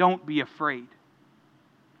 Don't be afraid.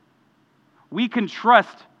 We can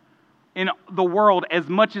trust in the world as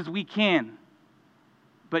much as we can,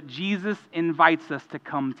 but Jesus invites us to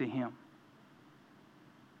come to him.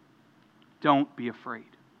 Don't be afraid.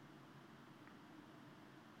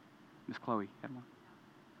 Miss Chloe, had one.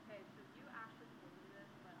 Okay, so you actually told me this,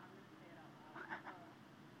 but I'm going to say it out loud.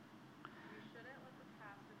 We shouldn't let the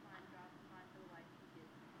past define God's design for the life he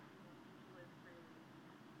gives you. We live freely.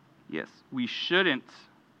 Yes, we shouldn't.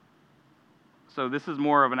 So this is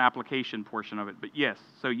more of an application portion of it. But yes,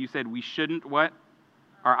 so you said we shouldn't what?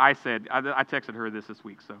 Or I said, I texted her this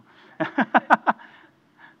week, so. We shouldn't let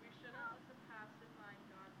the past define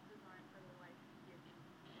God's design for the life he gives you.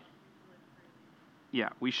 We live freely. Yeah,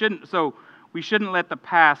 we shouldn't. So we shouldn't let the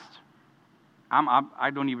past. I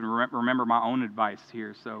don't even remember my own advice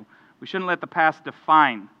here. So we shouldn't let the past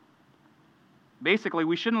define. Basically,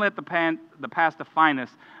 we shouldn't let the past define us.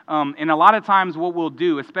 And a lot of times, what we'll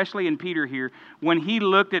do, especially in Peter here, when he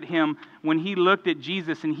looked at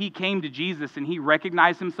Jesus, and he came to Jesus, and he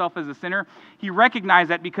recognized himself as a sinner, he recognized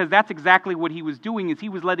that because that's exactly what he was doing, is he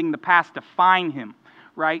was letting the past define him,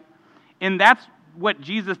 right? And that's what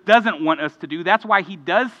Jesus doesn't want us to do. That's why he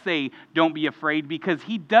does say, don't be afraid, because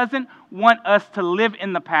he doesn't want us to live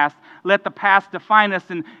in the past, let the past define us.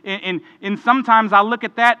 And sometimes I look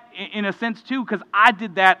at that in a sense too, because I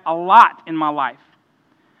did that a lot in my life.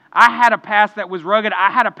 I had a past that was rugged.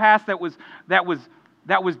 I had a past that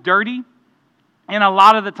was dirty. And a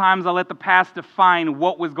lot of the times I let the past define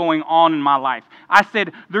what was going on in my life. I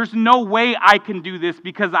said, there's no way I can do this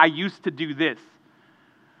because I used to do this.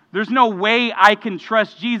 There's no way I can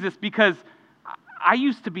trust Jesus because I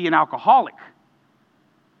used to be an alcoholic.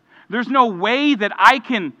 There's no way that I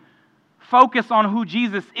can focus on who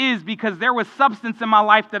Jesus is because there was substance in my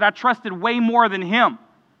life that I trusted way more than him.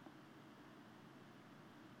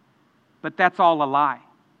 But that's all a lie.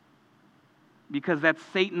 Because that's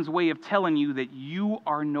Satan's way of telling you that you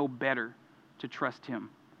are no better to trust him.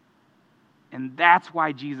 And that's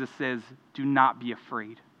why Jesus says, do not be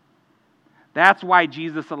afraid. That's why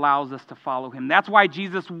Jesus allows us to follow him. That's why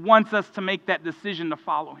Jesus wants us to make that decision to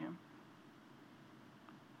follow him.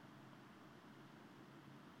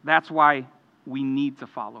 That's why we need to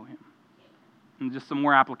follow him. And just some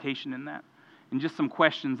more application in that. And just some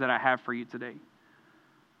questions that I have for you today.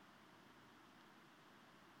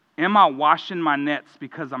 Am I washing my nets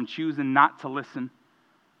because I'm choosing not to listen?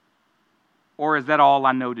 Or is that all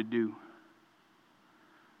I know to do?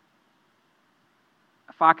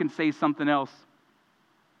 If I can say something else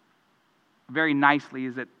very nicely,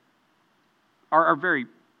 is that are very,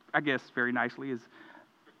 I guess, very nicely, is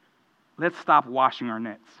let's stop washing our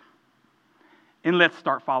nets and let's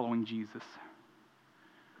start following Jesus.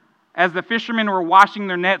 As the fishermen were washing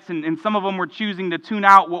their nets, and some of them were choosing to tune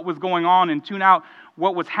out what was going on and tune out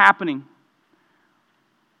what was happening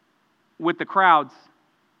with the crowds,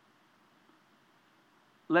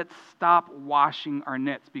 let's stop washing our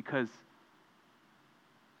nets because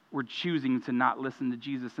we're choosing to not listen to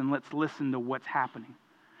Jesus, and let's listen to what's happening.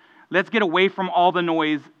 Let's get away from all the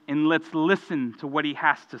noise and let's listen to what he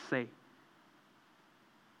has to say.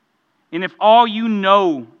 And if all you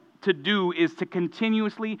know to do is to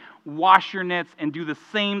continuously wash your nets and do the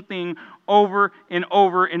same thing over and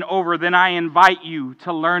over and over, then I invite you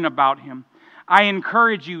to learn about him. I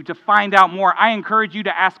encourage you to find out more. I encourage you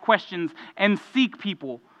to ask questions and seek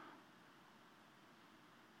people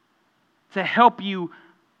to help you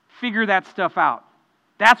figure that stuff out.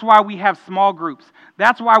 That's why we have small groups.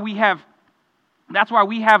 That's why we have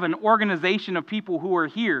an organization of people who are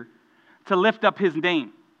here to lift up his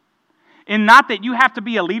name. And not that you have to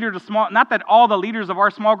be a leader to not that all the leaders of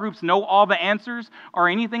our small groups know all the answers or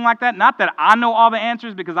anything like that. Not that I know all the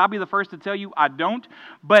answers, because I'll be the first to tell you I don't.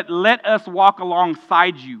 But let us walk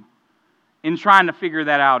alongside you in trying to figure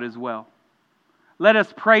that out as well. Let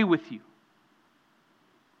us pray with you.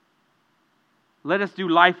 Let us do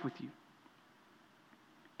life with you.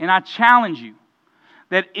 And I challenge you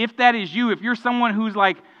that if that is you, if you're someone who's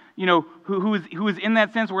like, who is in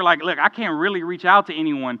that sense where like, look, I can't really reach out to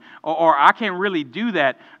anyone, or I can't really do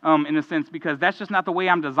that in a sense because that's just not the way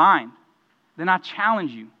I'm designed, then I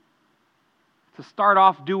challenge you to start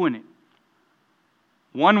off doing it.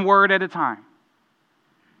 One word at a time.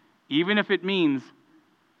 Even if it means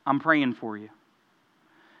I'm praying for you.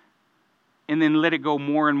 And then let it go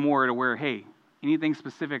more and more to where, hey, anything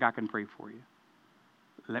specific I can pray for you.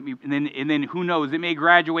 And then who knows, it may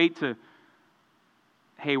graduate to,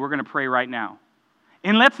 hey, we're going to pray right now.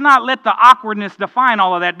 And let's not let the awkwardness define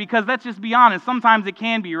all of that, because let's just be honest, sometimes it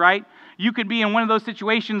can be, right? You could be in one of those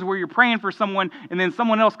situations where you're praying for someone and then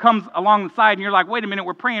someone else comes along the side and you're like, wait a minute,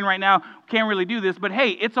 we're praying right now, can't really do this. But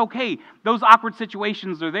hey, it's okay. Those awkward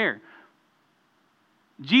situations are there.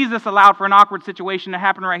 Jesus allowed for an awkward situation to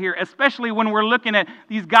happen right here, especially when we're looking at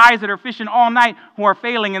these guys that are fishing all night who are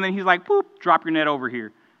failing, and then he's like, poop, drop your net over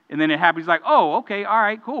here. And then it happens, he's like, oh, okay, all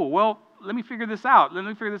right, cool. Well, let me figure this out.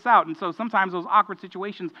 And so sometimes those awkward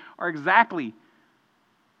situations are exactly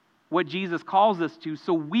what Jesus calls us to,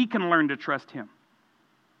 so we can learn to trust him.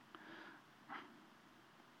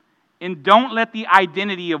 And don't let the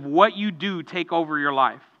identity of what you do take over your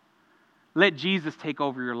life. Let Jesus take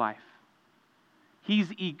over your life.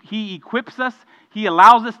 He equips us. He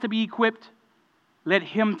allows us to be equipped. Let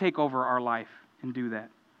him take over our life and do that.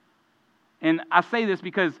 And I say this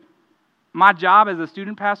because my job as a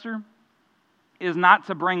student pastor is not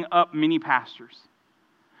to bring up many pastors.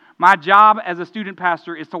 My job as a student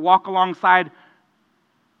pastor is to walk alongside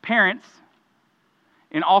parents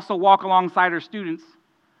and also walk alongside our students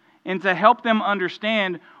and to help them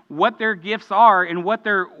understand what their gifts are and what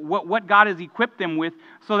God has equipped them with,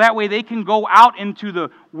 so that way they can go out into the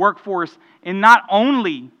workforce and not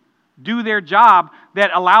only do their job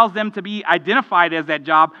that allows them to be identified as that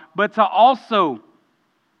job, but to also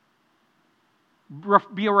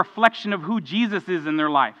be a reflection of who Jesus is in their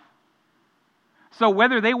life. So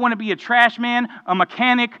whether they want to be a trash man, a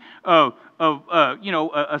mechanic, a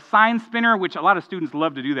sign spinner, which a lot of students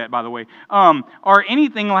love to do that, by the way, or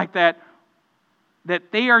anything like that,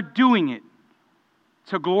 that they are doing it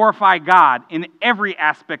to glorify God in every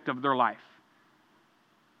aspect of their life.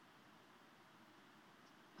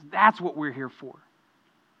 That's what we're here for.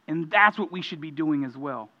 And that's what we should be doing as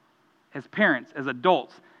well, as parents, as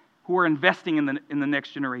adults who are investing in the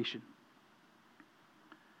next generation.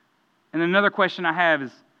 And another question I have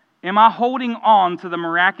is, am I holding on to the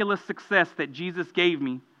miraculous success that Jesus gave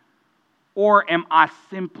me, or am I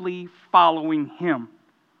simply following him?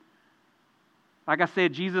 Like I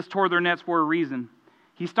said, Jesus tore their nets for a reason.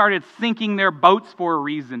 He started sinking their boats for a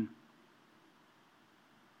reason.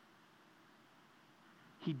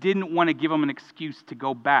 He didn't want to give them an excuse to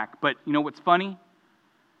go back. But you know what's funny?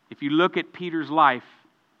 If you look at Peter's life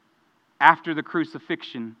after the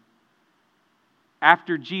crucifixion,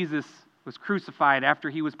 after Jesus was crucified, after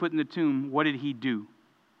he was put in the tomb, what did he do?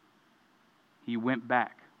 He went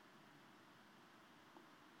back.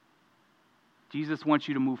 Jesus wants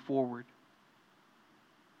you to move forward.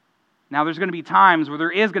 Now, there's going to be times where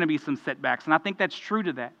there is going to be some setbacks, and I think that's true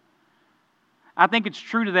to that. I think it's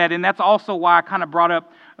true to that, and that's also why I kind of brought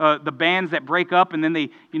up the bands that break up, and then they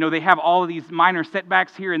have all of these minor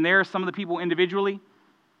setbacks here and there, some of the people individually.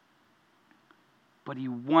 But he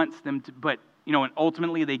wants them to, but and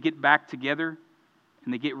ultimately they get back together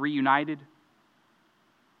and they get reunited.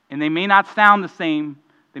 And they may not sound the same,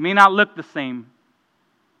 they may not look the same,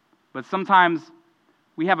 but sometimes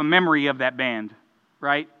we have a memory of that band,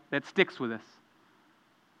 right? That sticks with us.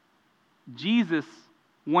 Jesus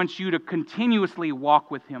wants you to continuously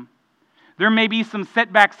walk with Him. There may be some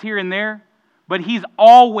setbacks here and there, but He's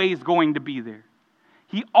always going to be there.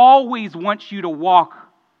 He always wants you to walk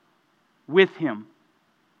with Him.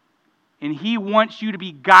 And He wants you to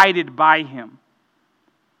be guided by Him.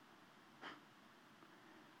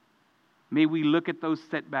 May we look at those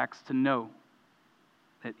setbacks to know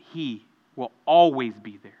that He will always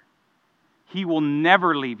be there. He will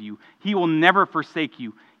never leave you. He will never forsake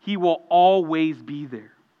you. He will always be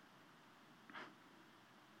there.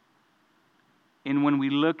 And when we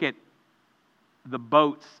look at the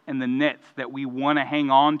boats and the nets that we want to hang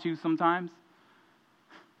on to sometimes,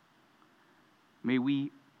 may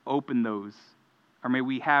we open those, or may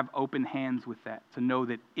we have open hands with that to know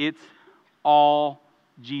that it's all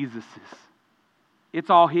Jesus's. It's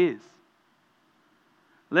all His.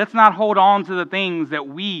 Let's not hold on to the things that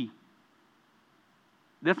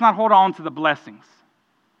let's not hold on to the blessings.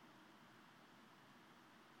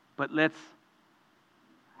 But let's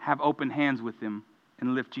have open hands with Him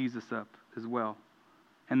and lift Jesus up as well.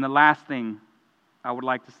 And the last thing I would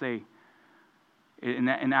like to say in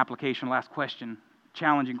application, last question,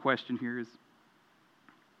 challenging question here is,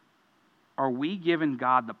 are we giving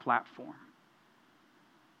God the platform?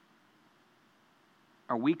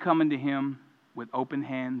 Are we coming to Him with open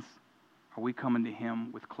hands? Are we coming to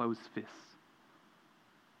Him with closed fists?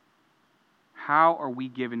 How are we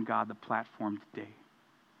giving God the platform today?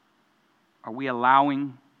 Are we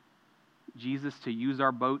allowing Jesus to use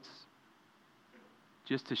our boats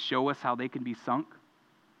just to show us how they can be sunk?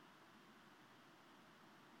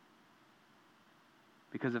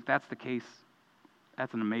 Because if that's the case,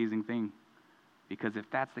 that's an amazing thing. Because if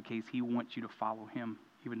that's the case, He wants you to follow Him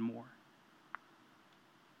even more.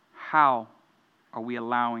 How are we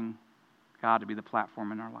allowing God to be the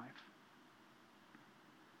platform in our life?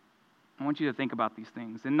 I want you to think about these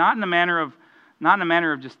things, and not in a manner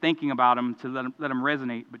of just thinking about them to let them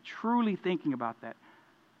resonate, but truly thinking about that.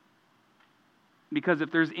 Because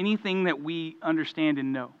if there's anything that we understand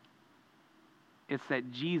and know, it's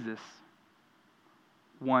that Jesus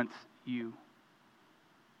wants you.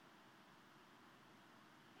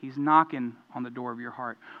 He's knocking on the door of your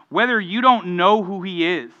heart. Whether you don't know who He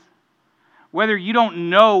is, whether you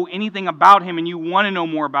don't know anything about Him and you want to know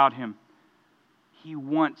more about Him, He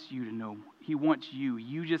wants you to know. He wants you.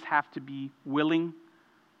 You just have to be willing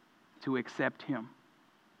to accept Him.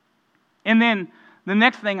 And then the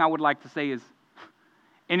next thing I would like to say is,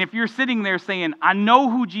 and if you're sitting there saying, I know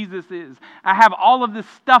who Jesus is, I have all of this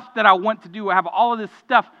stuff that I want to do, I have all of this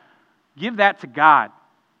stuff, give that to God.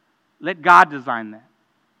 Let God design that.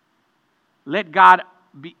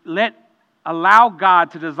 Allow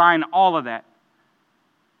God to design all of that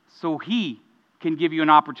so He can give you an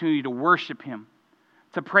opportunity to worship Him,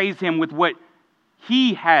 to praise Him with what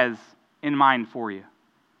He has in mind for you.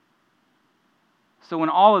 So in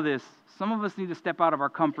all of this, some of us need to step out of our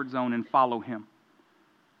comfort zone and follow Him.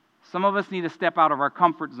 Some of us need to step out of our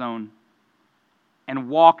comfort zone and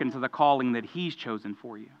walk into the calling that He's chosen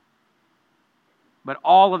for you. But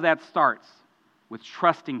all of that starts with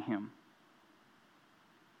trusting Him,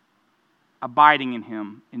 abiding in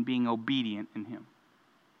Him, and being obedient in Him.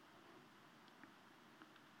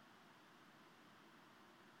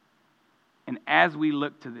 And as we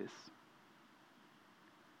look to this,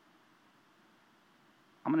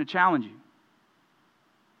 I'm going to challenge you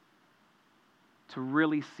to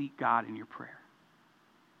really seek God in your prayer.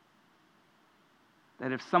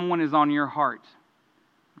 That if someone is on your heart,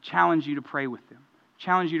 challenge you to pray with them.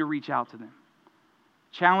 Challenge you to reach out to them.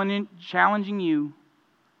 Challenging you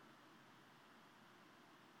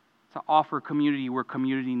to offer community where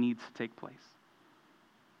community needs to take place.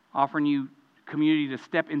 Offering you community to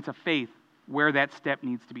step into faith where that step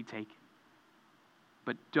needs to be taken.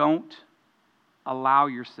 But don't allow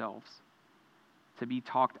yourselves to be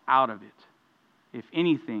talked out of it. If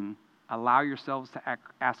anything, allow yourselves to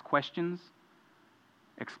ask questions,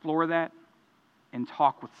 explore that, and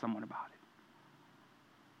talk with someone about it.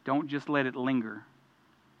 Don't just let it linger,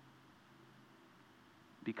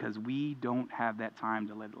 because we don't have that time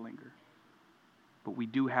to let it linger. But we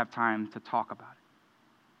do have time to talk about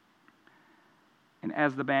it. And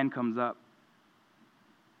as the band comes up,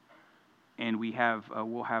 and we'll have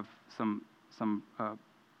some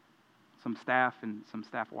staff and some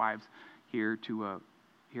staff wives here to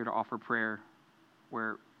offer prayer.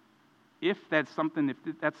 Where, if that's something that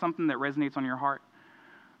resonates on your heart,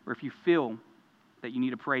 or if you feel that you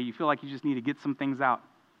need to pray, you feel like you just need to get some things out,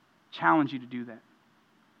 challenge you to do that.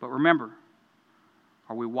 But remember,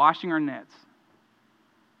 are we washing our nets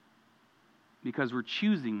because we're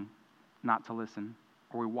choosing not to listen?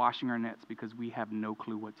 Or are we washing our nets because we have no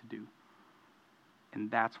clue what to do?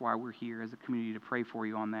 And that's why we're here as a community, to pray for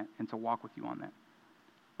you on that and to walk with you on that.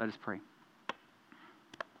 Let us pray.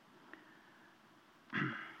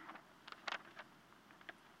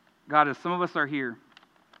 God, as some of us are here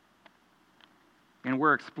and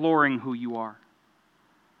we're exploring who you are,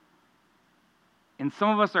 and some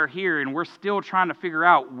of us are here and we're still trying to figure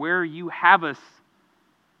out where you have us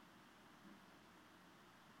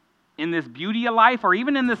in this beauty of life or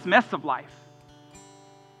even in this mess of life.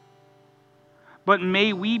 But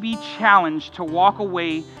may we be challenged to walk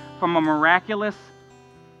away from a miraculous,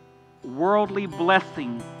 worldly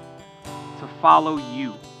blessing to follow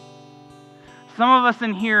you. Some of us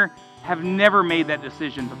in here have never made that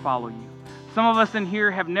decision to follow you. Some of us in here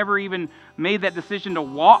have never even made that decision to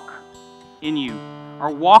walk in you or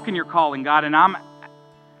walk in your calling, God. And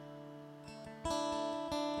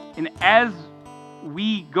as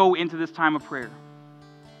we go into this time of prayer,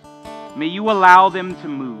 may you allow them to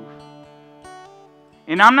move.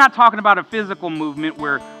 And I'm not talking about a physical movement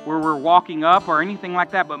where we're walking up or anything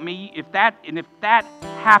like that, but if that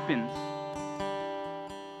happens,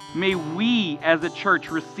 may we as a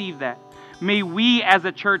church receive that. May we as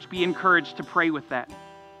a church be encouraged to pray with that.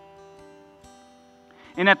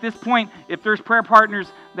 And at this point, if there's prayer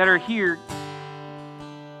partners that are here,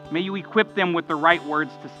 may you equip them with the right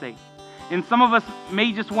words to say. And some of us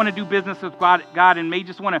may just want to do business with God and may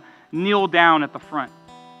just want to kneel down at the front.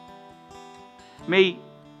 May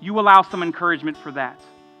you allow some encouragement for that.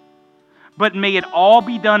 But may it all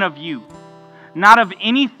be done of you, not of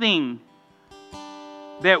anything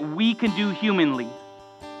that we can do humanly,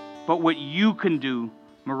 but what you can do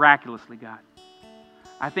miraculously, God.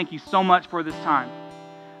 I thank you so much for this time,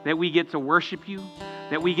 that we get to worship you,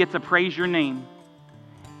 that we get to praise your name,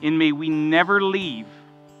 and may we never leave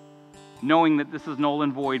knowing that this is null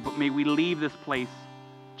and void, but may we leave this place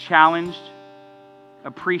challenged,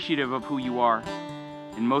 appreciative of who you are,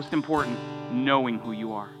 and most important, knowing who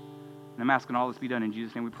you are. And I'm asking all this be done in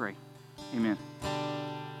Jesus' name we pray. Amen.